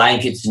all the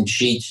blankets and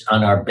sheets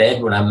on our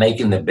bed when I'm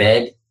making the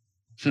bed.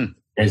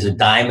 There's a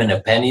dime and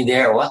a penny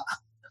there. Well,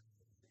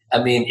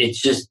 I mean,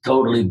 it's just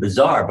totally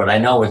bizarre, but I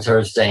know it's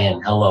her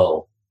saying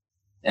hello.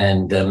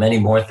 And many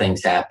more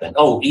things happen.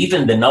 Oh,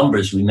 even the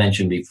numbers we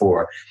mentioned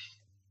before.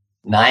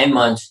 9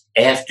 months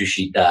after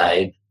she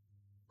died,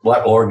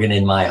 what organ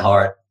in my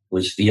heart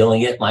was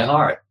feeling it? My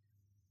heart.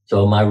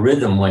 So my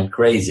rhythm went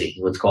crazy.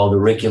 What's called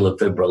auricular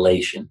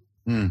fibrillation.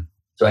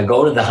 So I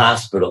go to the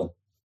hospital.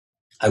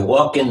 I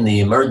walk in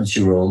the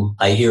emergency room.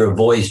 I hear a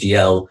voice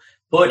yell,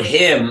 put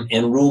him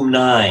in room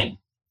 9.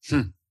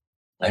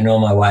 I know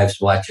my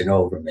wife's watching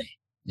over me.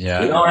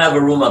 Yeah. We don't have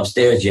a room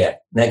upstairs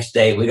yet. Next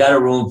day, we got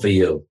a room for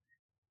you.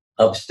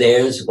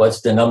 Upstairs,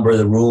 what's the number of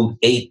the room?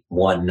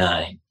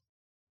 819.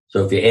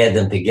 So if you add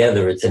them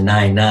together, it's a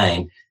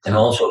 99. And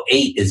also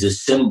 8 is a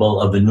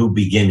symbol of a new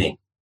beginning.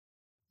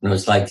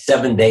 It's like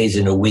 7 days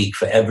in a week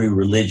for every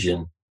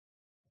religion.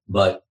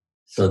 But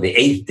so the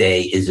 8th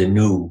day is a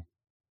new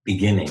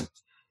beginning.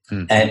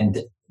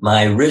 And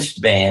my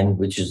wristband,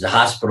 which is the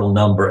hospital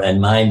number and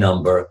my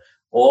number,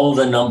 all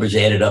the numbers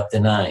added up to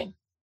 9.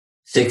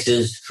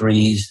 6s,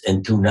 3s,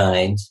 and 2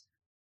 9s.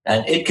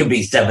 And it could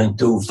be 7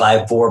 2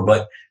 5 4,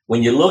 but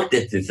when you looked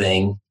at the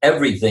thing,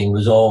 everything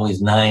was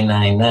always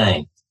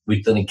 999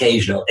 with an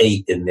occasional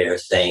 8 in there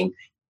saying,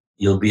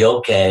 you'll be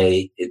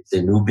okay. It's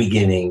a new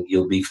beginning.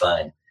 You'll be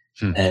fine.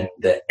 And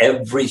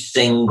every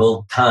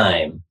single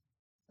time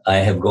I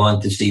have gone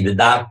to see the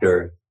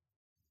doctor,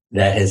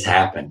 that has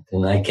happened.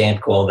 And I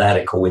can't call that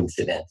a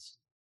coincidence.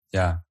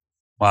 Yeah.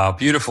 Wow.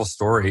 Beautiful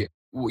story.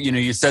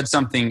 You said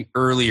something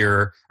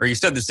earlier, or you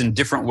said this in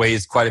different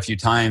ways quite a few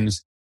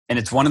times. And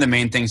it's one of the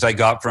main things I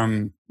got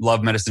from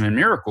Love, Medicine, and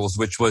Miracles,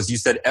 which was you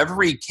said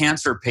every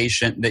cancer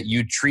patient that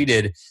you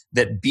treated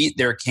that beat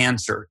their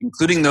cancer,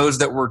 including those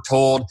that were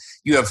told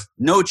you have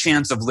no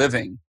chance of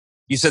living.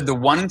 You said the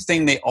one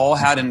thing they all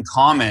had in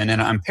common,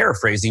 and I'm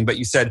paraphrasing, but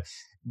you said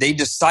they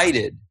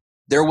decided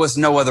there was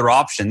no other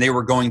option. They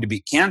were going to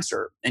beat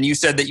cancer. And you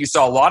said that you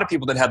saw a lot of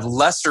people that had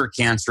lesser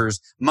cancers,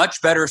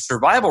 much better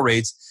survival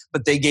rates,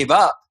 but they gave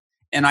up.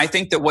 And I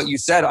think that what you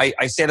said,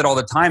 I say that all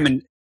the time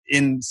and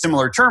in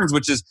similar terms,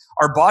 which is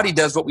our body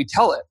does what we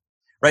tell it,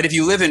 right? If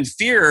you live in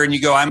fear and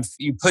you go,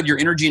 you put your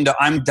energy into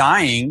I'm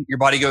dying, your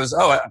body goes,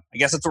 oh, I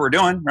guess that's what we're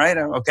doing, right?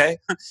 Okay.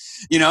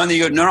 And then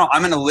you go, no,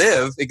 I'm going to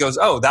live. It goes,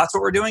 oh, that's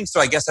what we're doing. So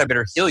I guess I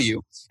better heal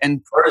you.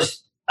 And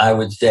first, I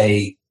would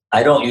say,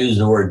 I don't use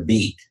the word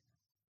beat.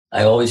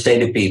 I always say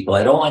to people,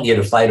 I don't want you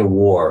to fight a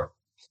war.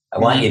 I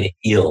want you to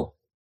heal.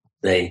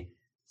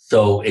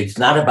 So it's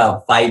not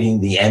about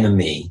fighting the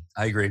enemy.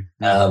 I agree.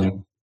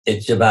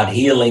 It's about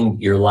healing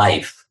your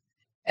life.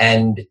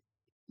 And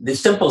the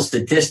simple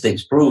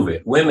statistics prove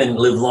it. Women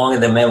live longer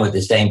than men with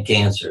the same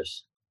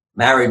cancers.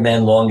 Married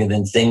men longer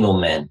than single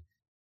men.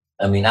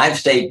 I mean, I've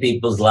saved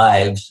people's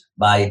lives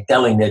by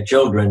telling their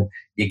children,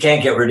 you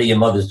can't get rid of your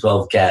mother's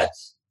 12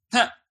 cats.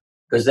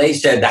 Because they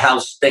said the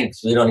house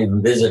stinks. We don't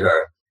even visit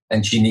her.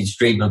 And she needs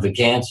treatment for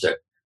cancer.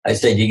 I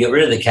said, you get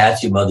rid of the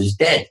cats, your mother's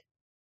dead.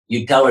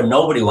 You tell her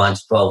nobody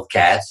wants 12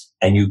 cats,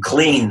 and you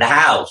clean the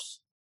house.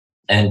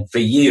 And for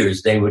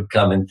years, they would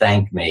come and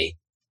thank me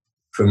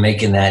for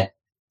making that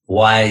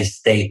wise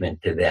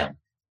statement to them,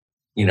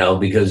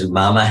 because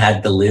mama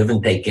had to live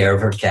and take care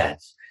of her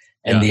cats.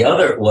 And the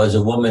other was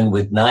a woman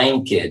with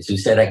 9 kids who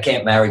said, I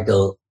can't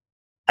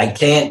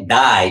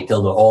die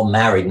till they're all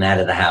married and out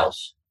of the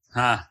house.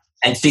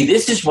 And see,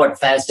 this is what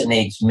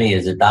fascinates me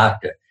as a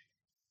doctor.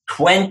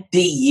 20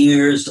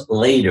 years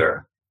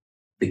later,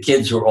 the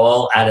kids were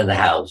all out of the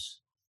house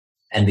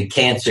and the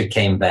cancer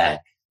came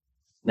back.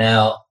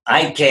 Now,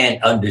 I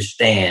can't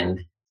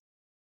understand,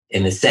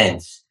 in a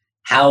sense,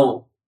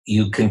 how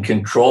you can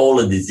control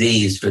a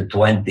disease for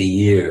 20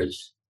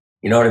 years.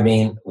 You know what I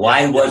mean?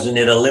 Why wasn't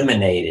it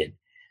eliminated?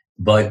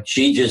 But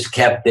she just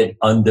kept it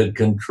under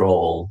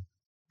control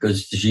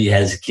because she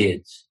has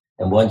kids.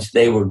 And once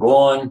they were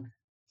gone,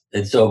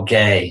 it's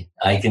okay.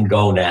 I can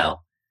go now.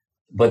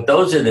 But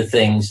those are the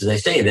things, as I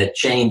say, that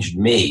changed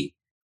me,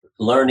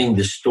 learning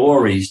the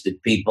stories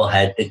that people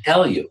had to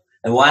tell you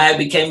and why I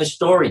became a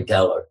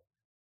storyteller.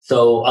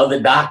 So other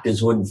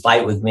doctors wouldn't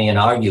fight with me and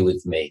argue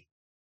with me.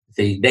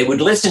 See, they would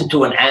listen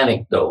to an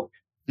anecdote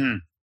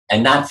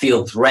and not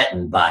feel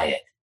threatened by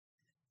it.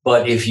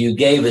 But if you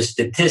gave a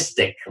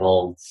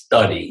statistical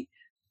study,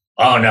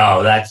 oh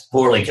no, that's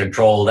poorly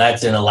controlled.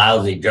 That's in a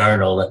lousy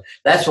journal.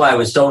 That's why it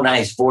was so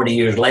nice 40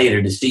 years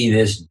later to see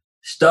this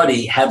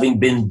study having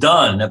been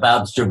done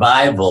about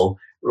survival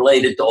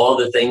related to all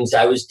the things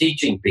I was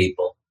teaching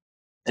people.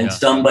 And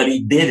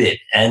somebody did it.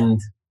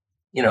 And,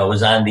 it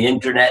was on the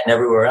internet and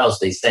everywhere else.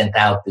 They sent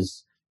out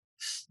this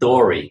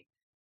story.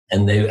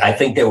 And I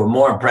think they were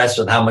more impressed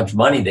with how much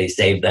money they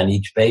saved on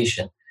each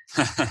patient.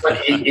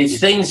 But it's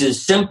things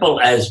as simple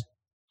as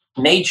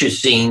nature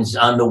scenes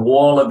on the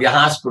wall of your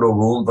hospital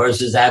room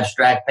versus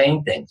abstract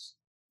paintings.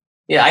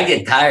 Yeah, I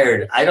get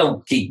tired. I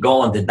don't keep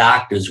going to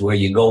doctors where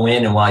you go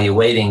in and while you're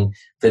waiting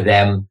for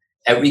them,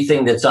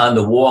 everything that's on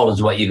the wall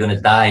is what you're going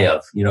to die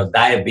of.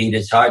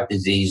 Diabetes, heart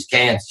disease,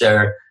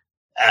 cancer.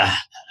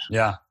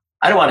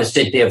 I don't want to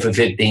sit there for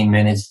 15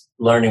 minutes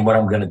learning what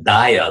I'm going to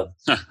die of.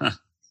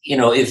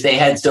 If they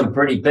had some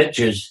pretty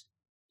pictures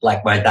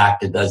like my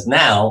doctor does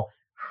now,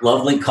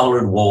 lovely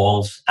colored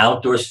walls,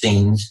 outdoor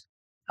scenes,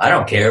 I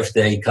don't care if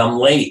they come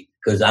late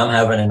because I'm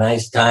having a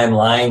nice time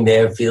lying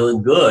there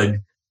feeling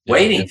good,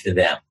 waiting for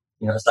them.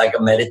 It's like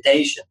a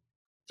meditation.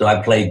 So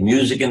I played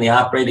music in the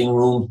operating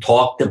room,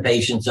 talked to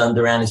patients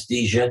under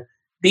anesthesia.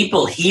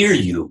 People hear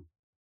you,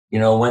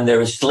 when they're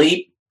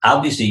asleep.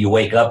 Obviously, you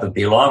wake up if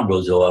the alarm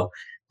goes off,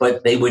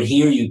 but they would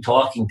hear you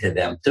talking to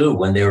them too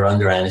when they were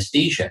under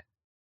anesthesia.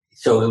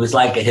 So it was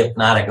like a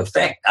hypnotic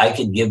effect. I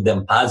could give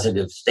them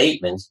positive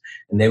statements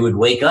and they would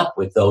wake up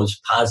with those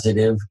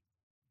positive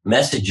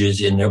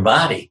messages in their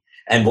body.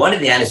 And one of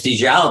the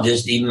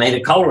anesthesiologists even made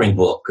a coloring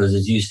book because,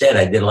 as you said,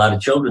 I did a lot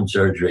of children's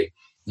surgery.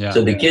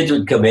 So the kids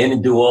would come in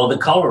and do all the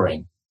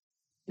coloring,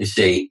 you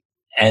see,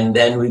 and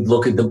then we'd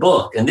look at the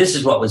book. And this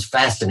is what was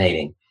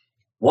fascinating.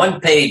 One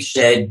page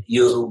said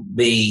you'll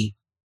be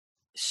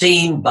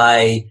seen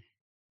by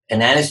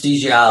an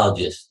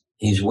anesthesiologist.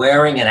 He's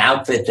wearing an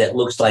outfit that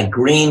looks like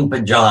green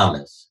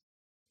pajamas.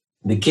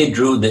 The kid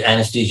drew the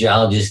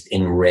anesthesiologist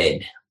in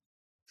red.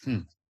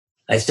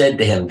 I said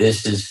to him,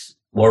 this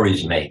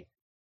worries me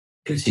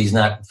because he's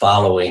not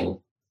following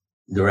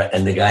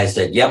and the guy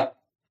said, yep,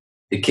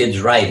 the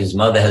kid's right. His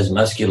mother has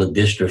muscular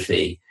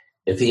dystrophy.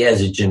 If he has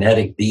a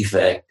genetic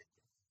defect,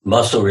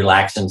 muscle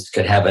relaxants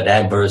could have an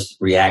adverse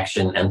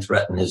reaction and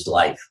threaten his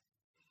life.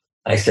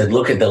 I said,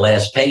 look at the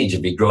last page.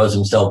 If he draws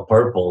himself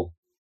purple,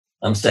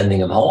 I'm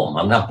sending him home.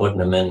 I'm not putting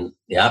him in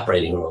the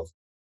operating room.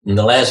 And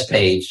the last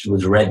page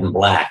was red and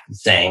black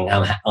saying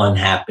I'm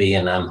unhappy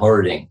and I'm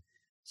hurting.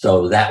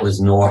 So that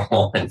was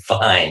normal and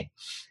fine.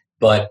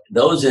 But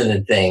those are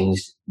the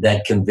things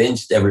that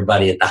convinced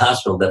everybody at the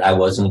hospital that I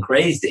wasn't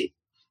crazy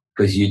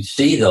because you'd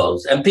see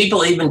those. And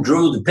people even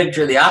drew the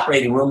picture of the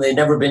operating room they'd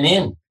never been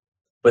in.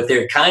 But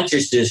their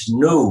consciousness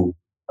knew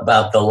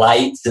about the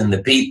lights and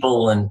the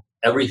people and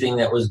everything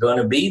that was going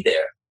to be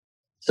there.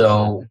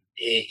 So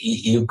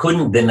you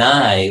couldn't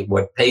deny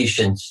what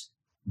patients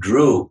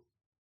drew.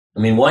 I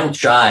mean, one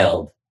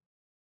child,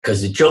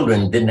 because the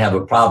children didn't have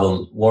a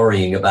problem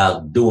worrying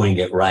about doing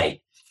it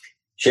right.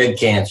 She had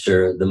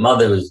cancer. The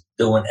mother was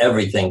doing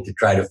everything to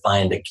try to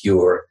find a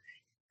cure.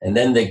 And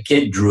then the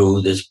kid drew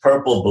this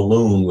purple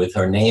balloon with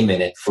her name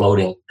in it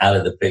floating out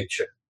of the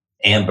picture.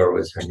 Amber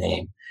was her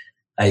name.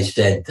 I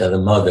said to the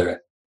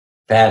mother,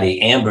 Patty,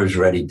 Amber's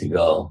ready to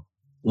go.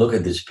 Look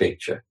at this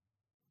picture.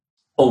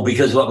 Oh,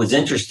 because what was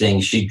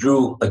interesting, she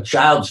drew a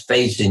child's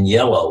face in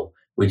yellow,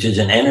 which is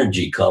an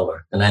energy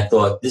color. And I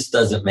thought, this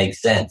doesn't make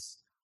sense.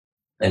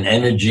 An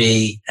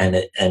energy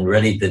and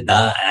ready to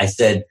die. I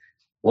said,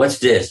 what's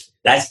this?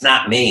 That's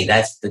not me.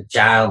 That's the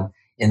child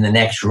in the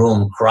next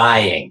room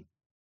crying.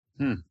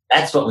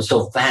 That's what was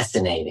so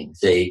fascinating.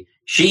 See,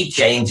 she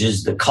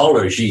changes the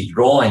color she's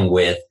drawing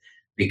with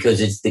because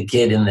it's the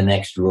kid in the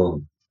next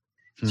room.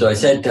 So I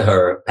said to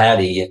her,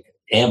 Patty,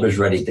 Amber's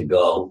ready to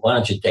go. Why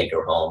don't you take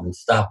her home and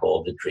stop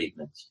all the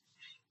treatments?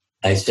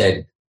 I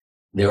said,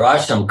 there are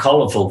some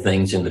colorful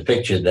things in the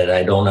picture that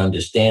I don't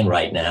understand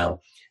right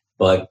now,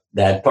 but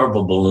that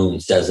purple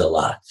balloon says a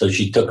lot. So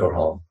she took her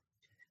home.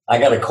 I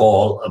got a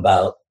call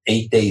about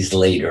 8 days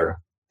later,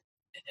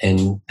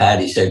 and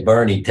Patty said,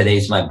 Bernie,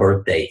 today's my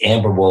birthday.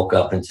 Amber woke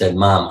up and said,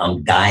 Mom,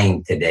 I'm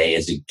dying today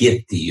as a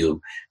gift to you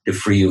to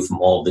free you from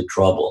all the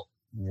trouble.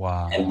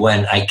 Wow. And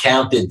when I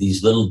counted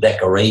these little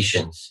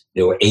decorations,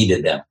 there were 8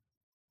 of them.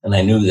 And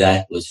I knew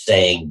that was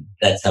saying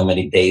that's how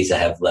many days I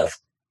have left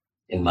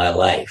in my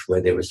life,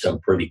 where there were some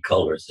pretty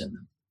colors in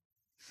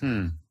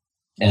them.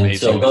 And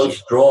amazing. So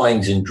those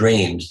drawings and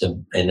dreams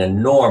have been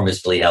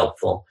enormously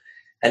helpful.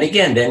 And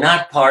again, they're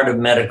not part of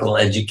medical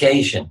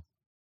education.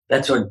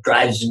 That's what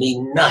drives me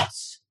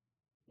nuts.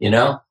 You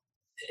know,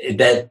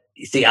 that,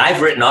 you see,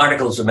 I've written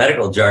articles for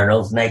medical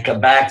journals and they come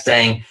back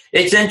saying,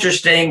 it's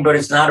interesting, but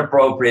it's not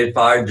appropriate for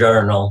our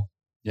journal.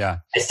 Yeah.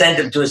 I sent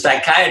them to a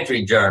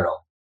psychiatry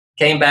journal,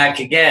 came back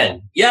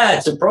again. Yeah,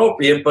 it's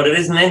appropriate, but it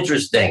isn't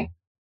interesting.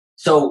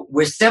 So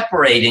we're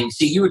separating.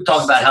 See, you were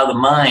talking about how the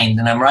mind,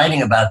 and I'm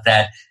writing about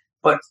that,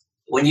 but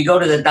when you go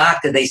to the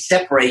doctor, they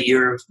separate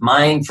your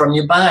mind from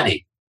your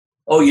body.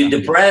 Oh, you're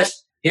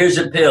depressed? Here's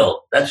a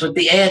pill. That's what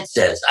the ad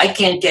says. I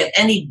can't get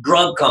any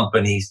drug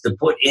companies to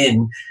put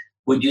in,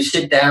 would you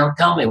sit down?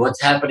 Tell me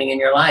what's happening in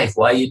your life.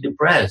 Why are you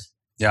depressed?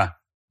 Yeah.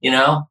 You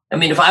know, I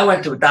mean, if I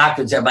went to a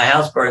doctor and said my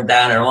house burned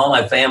down and all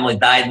my family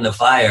died in the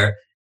fire,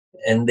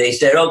 and they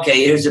said,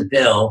 okay, here's a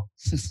pill.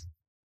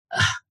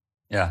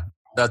 Yeah,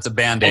 that's a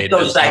Band-Aid.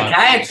 So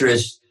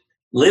psychiatrists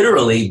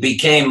literally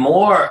became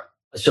more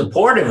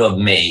supportive of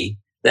me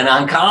than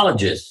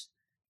oncologists.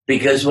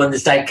 Because when the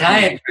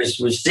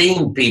psychiatrist was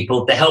seeing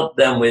people to help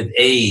them with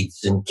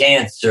AIDS and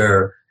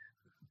cancer,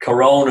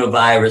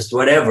 coronavirus,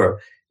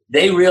 whatever,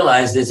 they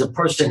realized there's a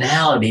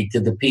personality to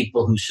the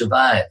people who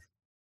survive.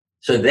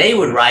 So they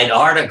would write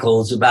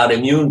articles about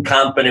immune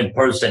competent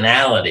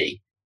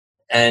personality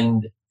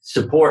and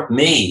support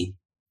me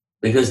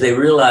because they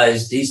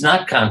realized he's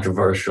not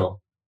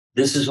controversial.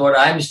 This is what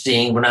I'm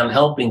seeing when I'm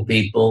helping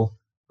people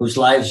whose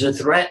lives are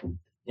threatened.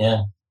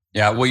 Yeah.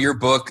 Yeah. Well, your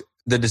book,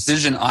 the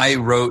decision I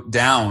wrote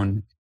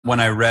down when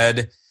I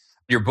read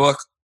your book,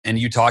 and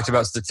you talked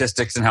about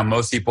statistics and how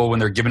most people, when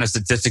they're given a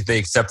statistic, they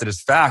accept it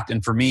as fact.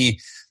 And for me,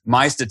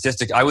 my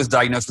statistic, I was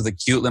diagnosed with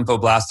acute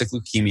lymphoblastic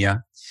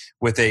leukemia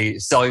with a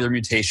cellular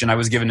mutation. I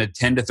was given a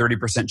 10 to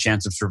 30%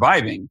 chance of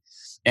surviving.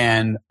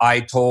 And I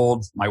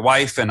told my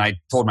wife and I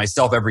told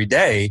myself every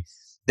day,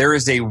 there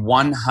is a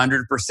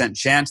 100%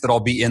 chance that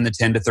I'll be in the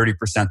 10 to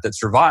 30% that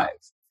survive.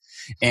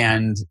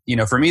 And, you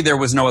know, for me, there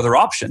was no other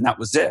option. That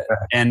was it.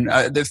 And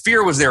the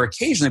fear was there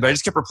occasionally, but I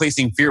just kept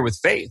replacing fear with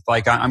faith.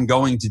 Like, I'm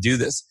going to do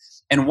this.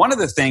 And one of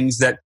the things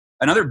that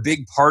another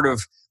big part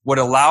of what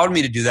allowed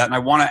me to do that, and I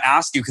want to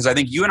ask you, because I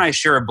think you and I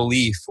share a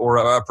belief or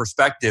a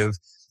perspective,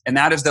 and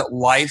that is that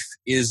life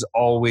is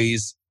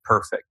always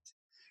perfect,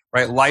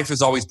 right? Life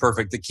is always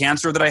perfect. The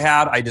cancer that I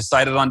had, I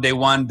decided on day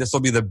one, this will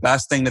be the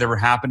best thing that ever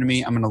happened to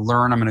me. I'm going to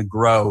learn, I'm going to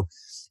grow.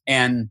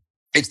 And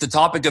it's the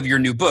topic of your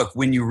new book,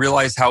 When You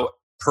Realize How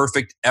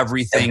Perfect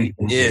Everything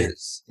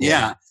Is.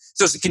 Yeah.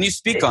 So can you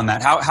speak on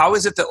that? How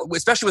is it that,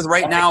 especially with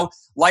right now,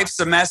 life's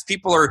a mess,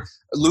 people are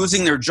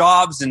losing their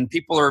jobs and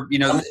people are, you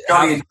know,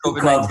 having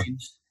COVID-19.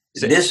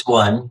 This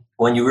one,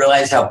 When You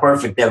Realize How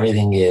Perfect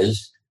Everything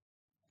Is,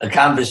 a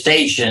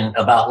conversation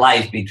about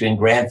life between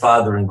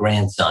grandfather and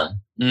grandson.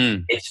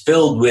 It's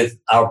filled with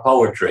our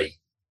poetry.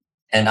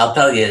 And I'll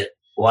tell you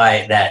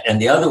why that.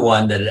 And the other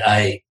one that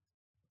I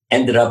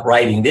ended up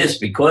writing this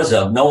because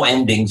of, No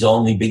Endings,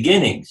 Only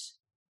Beginnings.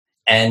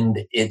 And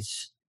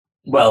it's,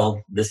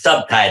 well, the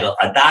subtitle,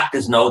 A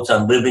Doctor's Notes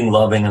on Living,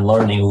 Loving, and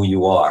Learning Who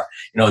You Are.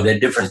 You know, there are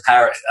different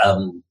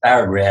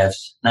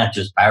paragraphs, not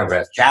just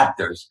paragraphs,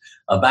 chapters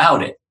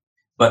about it.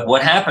 But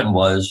what happened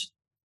was,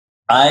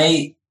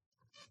 you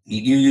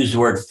use the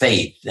word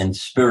faith and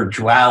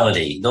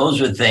spirituality.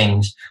 Those are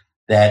things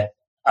that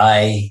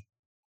I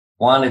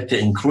wanted to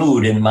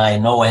include in my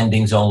No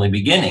Endings, Only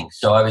Beginnings.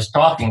 So I was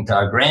talking to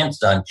our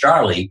grandson,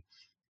 Charlie,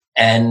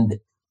 and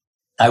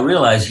I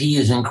realized he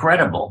is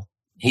incredible.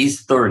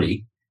 He's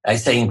 30. I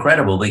say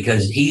incredible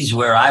because he's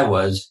where I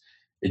was.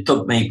 It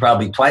took me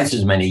probably twice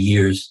as many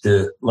years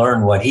to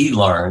learn what he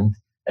learned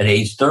at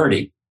age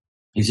 30.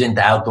 He's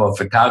into outdoor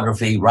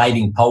photography,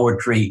 writing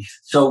poetry.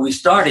 So we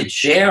started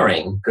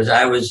sharing because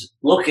I was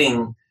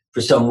looking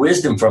for some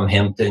wisdom from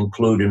him to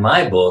include in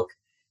my book.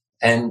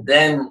 And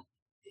then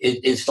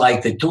it's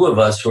like the two of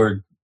us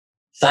were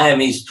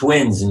Siamese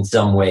twins in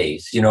some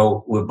ways. You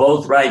know, we're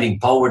both writing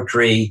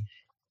poetry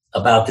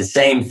about the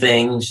same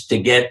things to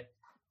get,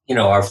 you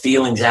know, our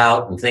feelings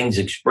out and things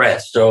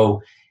expressed.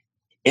 So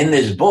in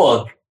this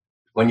book,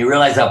 when you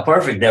realize how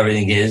perfect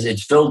everything is,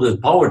 it's filled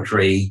with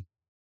poetry,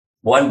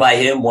 one by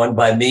him, one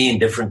by me, in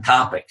different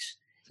topics.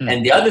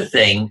 And the other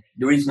thing,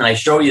 the reason I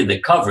show you the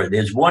cover,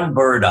 there's one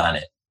bird on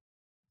it.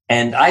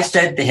 And I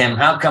said to him,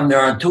 how come there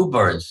aren't two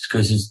birds?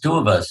 Because there's two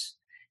of us.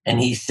 And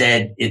he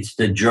said, it's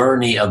the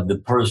journey of the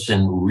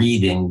person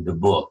reading the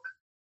book.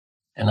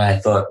 And I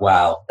thought,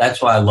 wow,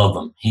 that's why I love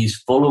him. He's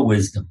full of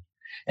wisdom.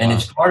 And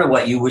it's part of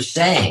what you were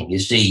saying. You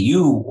see,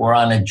 you were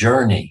on a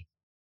journey.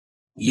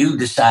 You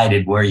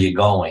decided where you're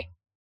going.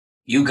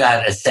 You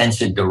got a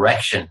sense of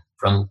direction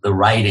from the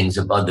writings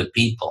of other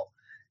people.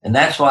 And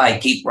that's why I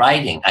keep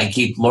writing. I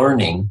keep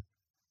learning.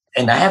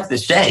 And I have to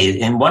say,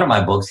 in one of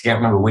my books, I can't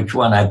remember which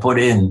one, I put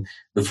in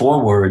the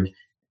foreword,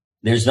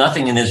 there's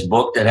nothing in this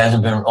book that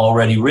hasn't been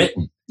already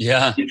written.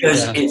 Yeah.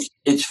 Because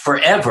it's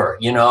forever,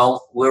 you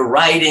know. We're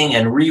writing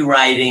and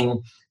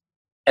rewriting.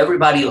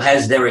 Everybody who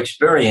has their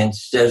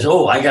experience says,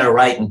 oh, I got to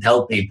write and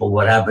tell people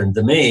what happened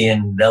to me.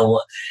 And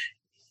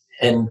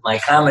my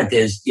comment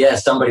is,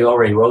 yes, somebody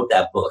already wrote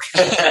that book.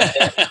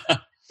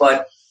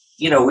 But,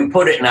 you know, we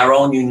put it in our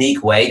own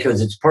unique way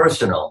because it's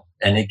personal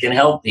and it can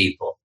help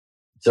people.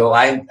 So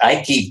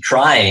I keep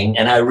trying,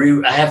 and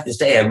I have to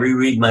say I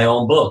reread my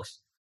own books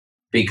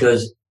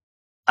because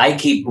I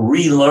keep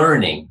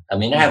relearning. I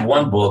mean, I have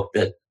one book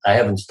that I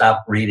haven't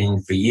stopped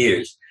reading for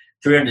years,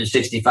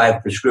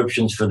 365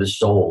 Prescriptions for the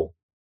Soul.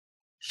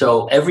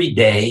 So every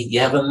day you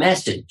have a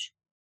message,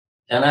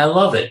 and I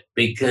love it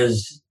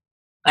because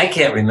I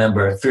can't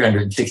remember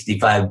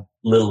 365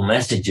 little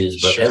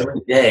messages, but every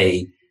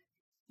day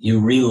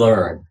you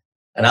relearn.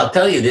 And I'll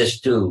tell you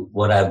this too,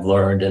 what I've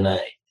learned, and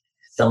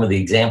some of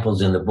the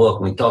examples in the book,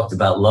 we talked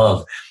about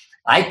love.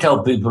 I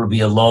tell people to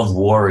be a love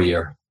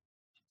warrior.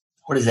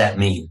 What does that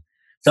mean?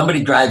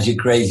 Somebody drives you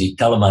crazy,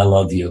 tell them I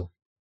love you.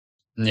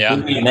 Yeah.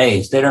 You'll be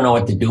amazed. They don't know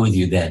what to do with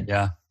you then.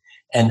 Yeah.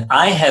 And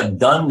I have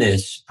done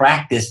this,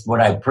 practiced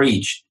what I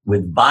preached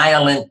with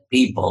violent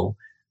people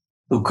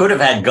who could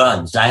have had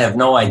guns. I have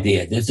no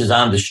idea. This is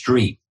on the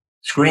street,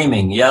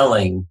 screaming,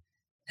 yelling.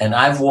 And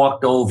I've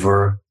walked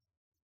over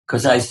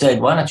because I said,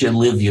 why don't you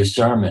live your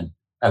sermon?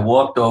 I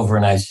walked over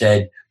and I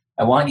said,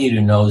 I want you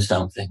to know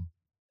something.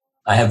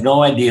 I have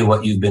no idea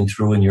what you've been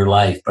through in your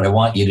life, but I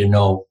want you to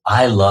know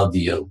I love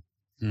you.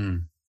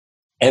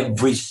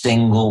 Every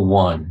single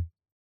one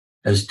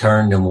has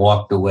turned and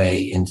walked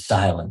away in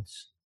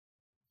silence.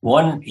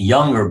 One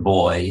younger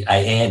boy,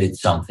 I added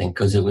something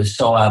because it was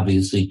so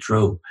obviously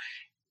true.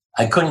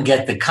 I couldn't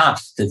get the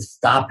cops to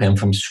stop him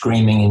from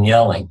screaming and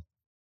yelling.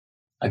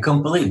 I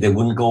couldn't believe they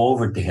wouldn't go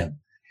over to him.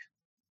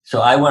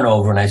 So I went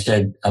over and I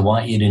said, I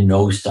want you to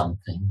know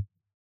something.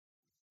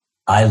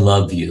 I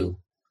love you.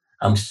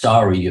 I'm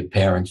sorry your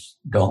parents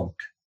don't.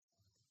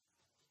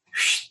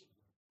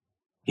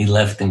 He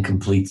left in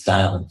complete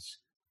silence.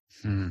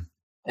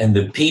 And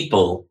the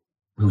people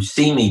who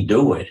see me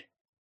do it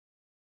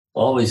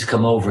always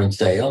come over and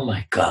say, oh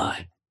my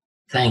God,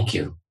 thank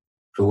you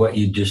for what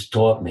you just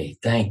taught me.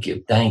 Thank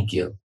you. Thank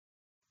you.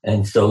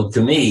 And so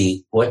to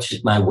me,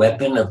 what's my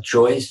weapon of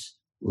choice?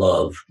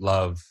 Love.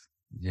 Love.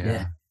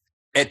 Yeah.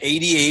 At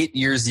 88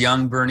 years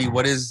young, Bernie,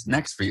 what is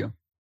next for you?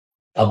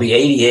 I'll be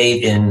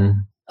 88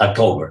 in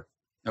October.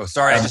 Oh,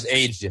 sorry, I just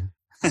aged you.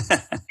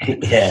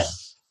 Yeah.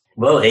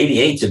 Well,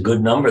 88's a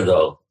good number,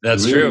 though.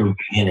 That's really true.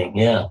 Beginning,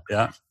 yeah.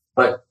 Yeah.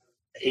 But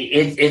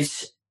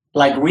it's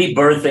like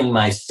rebirthing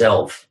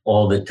myself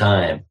all the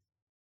time.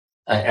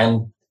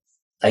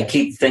 I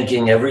keep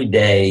thinking every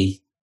day,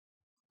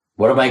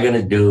 what am I going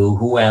to do?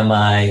 Who am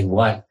I?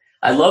 What?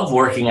 I love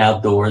working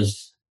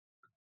outdoors.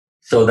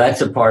 So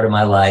that's a part of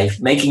my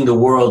life. Making the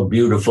world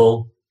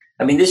beautiful.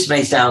 I mean, this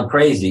may sound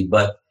crazy,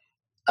 but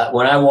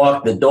when I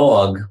walk the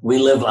dog, we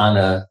live on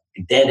a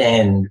dead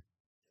end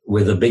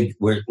with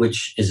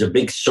which is a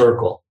big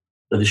circle.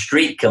 So the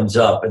street comes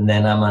up and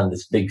then I'm on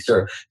this big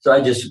circle. So I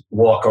just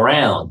walk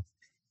around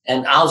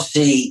and I'll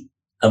see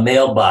a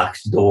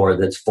mailbox door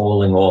that's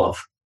falling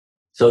off.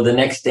 So the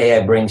next day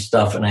I bring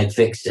stuff and I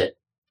fix it.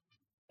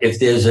 If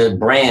there's a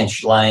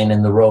branch lying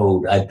in the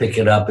road, I pick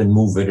it up and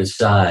move it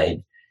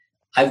aside.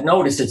 I've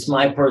noticed it's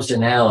my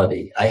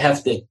personality. I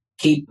have to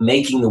keep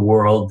making the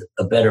world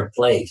a better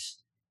place,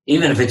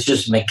 even if it's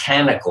just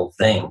mechanical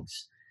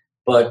things.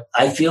 But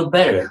I feel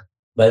better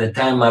by the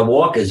time my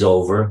walk is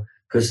over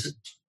because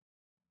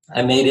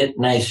I made it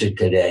nicer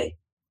today.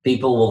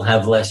 People will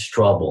have less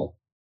trouble.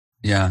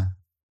 Yeah.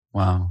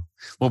 Wow.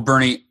 Well,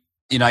 Bernie,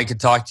 I could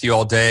talk to you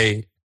all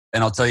day,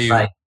 and I'll tell you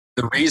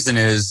The reason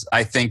is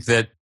I think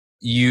that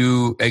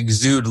you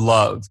exude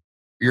love.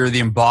 You're the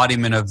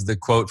embodiment of the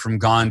quote from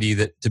Gandhi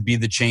that to be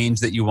the change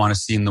that you want to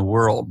see in the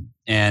world.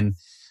 And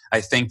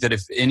I think that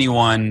if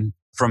anyone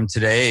from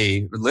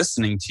today,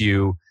 listening to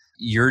you,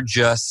 you're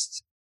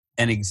just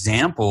an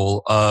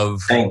example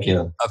of, thank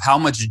you, of how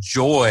much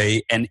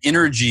joy and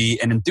energy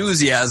and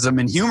enthusiasm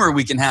and humor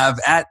we can have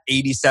at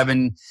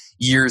 87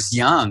 years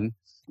young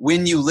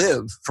when you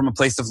live from a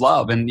place of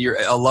love, and you're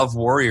a love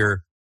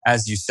warrior,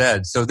 as you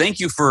said. So thank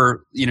you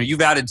for,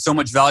 you've added so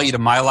much value to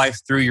my life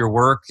through your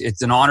work.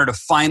 It's an honor to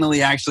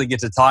finally actually get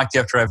to talk to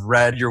you after I've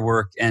read your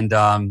work. And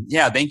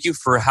thank you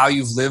for how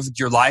you've lived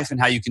your life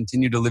and how you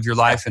continue to live your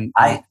life and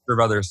serve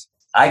others.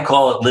 I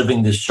call it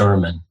living the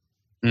sermon.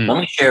 Let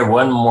me share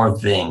one more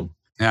thing.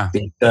 Yeah.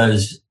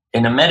 Because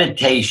in a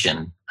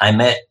meditation, I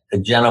met a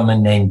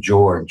gentleman named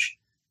George.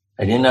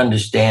 I didn't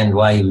understand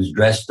why he was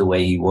dressed the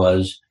way he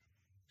was,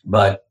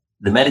 but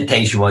the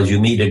meditation was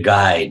you meet a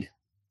guide.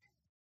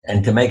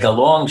 And to make a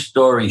long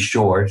story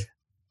short,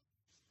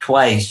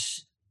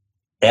 twice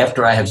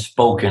after I have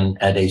spoken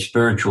at a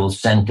spiritual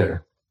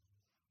center,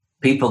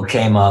 people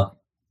came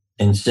up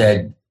and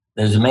said,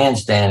 there's a man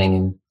standing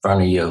in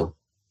front of you.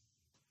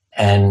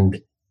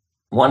 And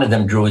one of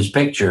them drew his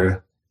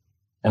picture,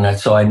 and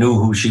so I knew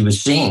who she was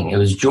seeing. It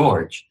was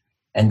George.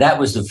 And that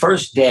was the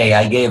first day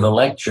I gave a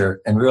lecture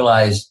and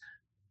realized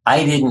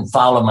I didn't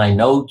follow my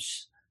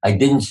notes. I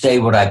didn't say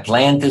what I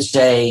planned to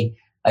say.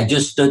 I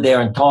just stood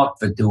there and talked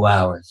for 2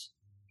 hours.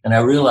 And I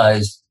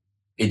realized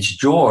it's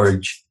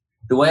George.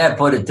 The way I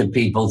put it to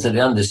people so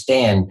they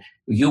understand,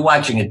 if you're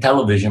watching a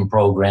television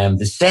program,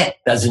 the set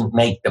doesn't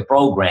make the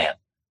program.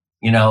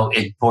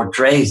 It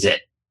portrays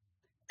it.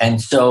 And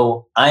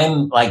so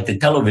I'm like the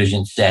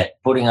television set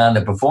putting on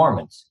the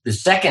performance. The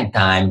second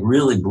time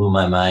really blew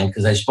my mind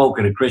because I spoke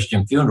at a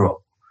Christian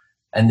funeral.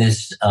 And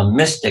this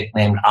mystic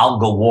named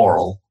Olga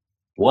Worrell,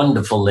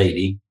 wonderful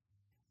lady,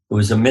 who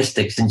was a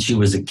mystic since she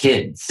was a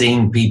kid,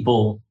 seeing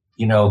people,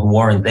 who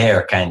weren't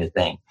there kind of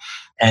thing.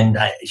 And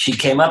she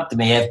came up to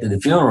me after the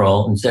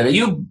funeral and said, are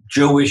you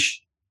Jewish?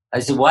 I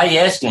said, why are you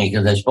asking me?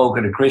 Because I spoke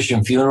at a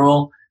Christian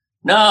funeral?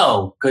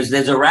 No, because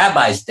there's a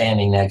rabbi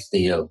standing next to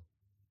you.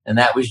 And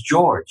that was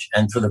George.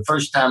 And for the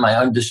first time, I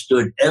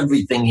understood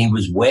everything he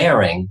was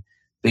wearing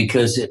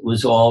because it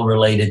was all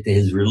related to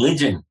his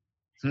religion.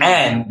 Mm-hmm.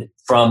 And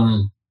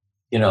from,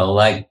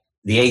 like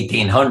the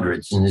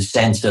 1800s in the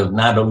sense of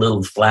not a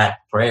little flat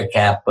prayer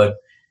cap, but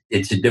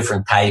it's a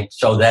different type.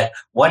 So that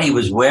what he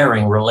was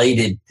wearing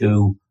related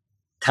to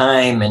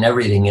time and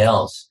everything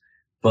else.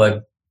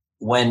 But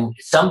when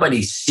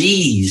somebody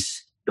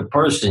sees the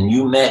person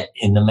you met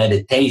in the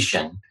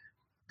meditation,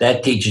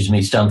 that teaches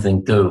me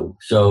something too.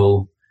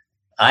 So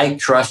I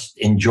trust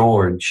in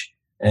George,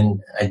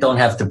 and I don't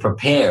have to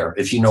prepare,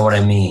 if you know what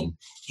I mean.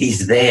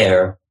 He's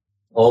there,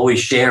 always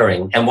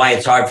sharing, and why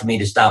it's hard for me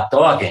to stop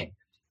talking.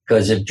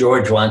 Because if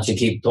George wants to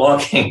keep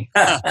talking,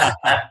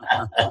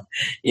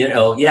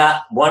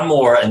 one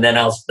more, and then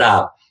I'll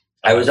stop.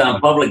 I was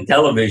on public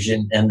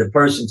television, and the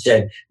person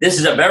said, this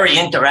is a very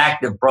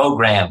interactive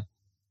program.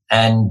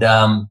 And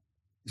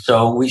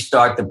so we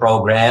start the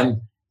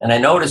program, and I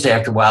noticed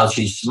after a while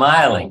she's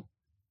smiling.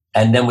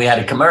 And then we had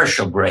a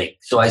commercial break.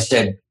 So I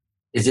said,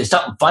 is there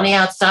something funny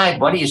outside?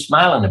 What are you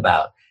smiling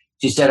about?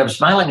 She said, I'm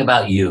smiling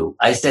about you.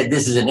 I said,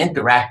 this is an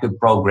interactive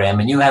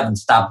program and you haven't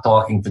stopped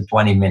talking for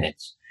 20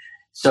 minutes.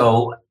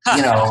 So,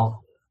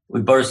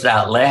 we burst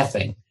out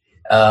laughing.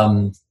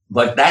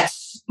 But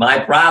that's my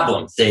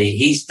problem. See,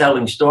 he's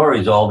telling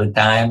stories all the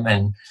time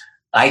and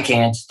I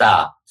can't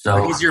stop.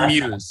 So he's your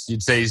muse.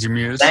 You'd say he's your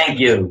muse? Thank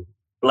you.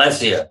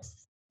 Bless you.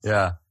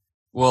 Yeah.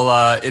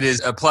 Well, it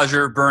is a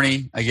pleasure,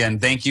 Bernie. Again,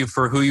 thank you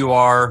for who you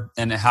are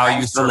and how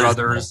you serve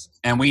others.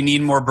 And we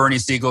need more Bernie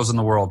Siegels in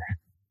the world.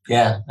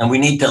 Yeah, and we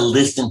need to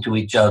listen to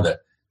each other.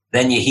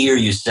 Then you hear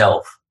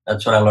yourself.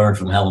 That's what I learned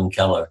from Helen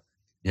Keller.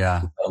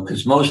 Yeah.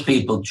 Because most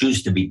people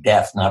choose to be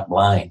deaf, not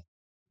blind.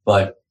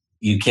 But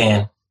you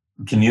can't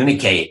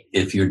communicate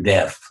if you're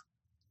deaf.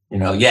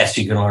 Yes,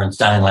 you can learn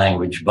sign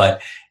language, but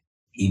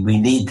we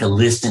need to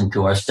listen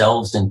to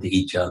ourselves and to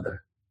each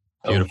other.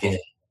 Beautiful. Okay.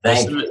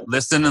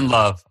 Listen and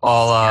love.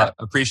 I'll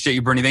appreciate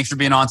you, Bernie. Thanks for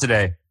being on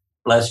today.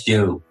 Bless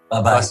you.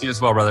 Bye-bye. Bless you as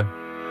well, brother.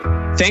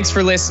 Thanks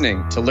for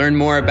listening. To learn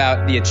more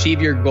about the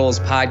Achieve Your Goals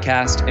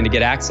podcast and to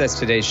get access to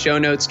today's show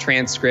notes,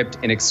 transcript,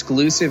 and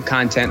exclusive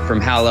content from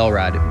Hal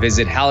Elrod,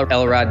 visit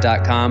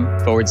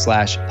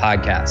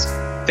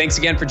halelrod.com/podcast. Thanks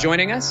again for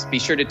joining us. Be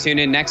sure to tune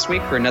in next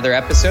week for another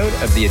episode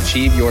of the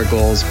Achieve Your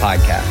Goals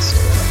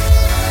podcast.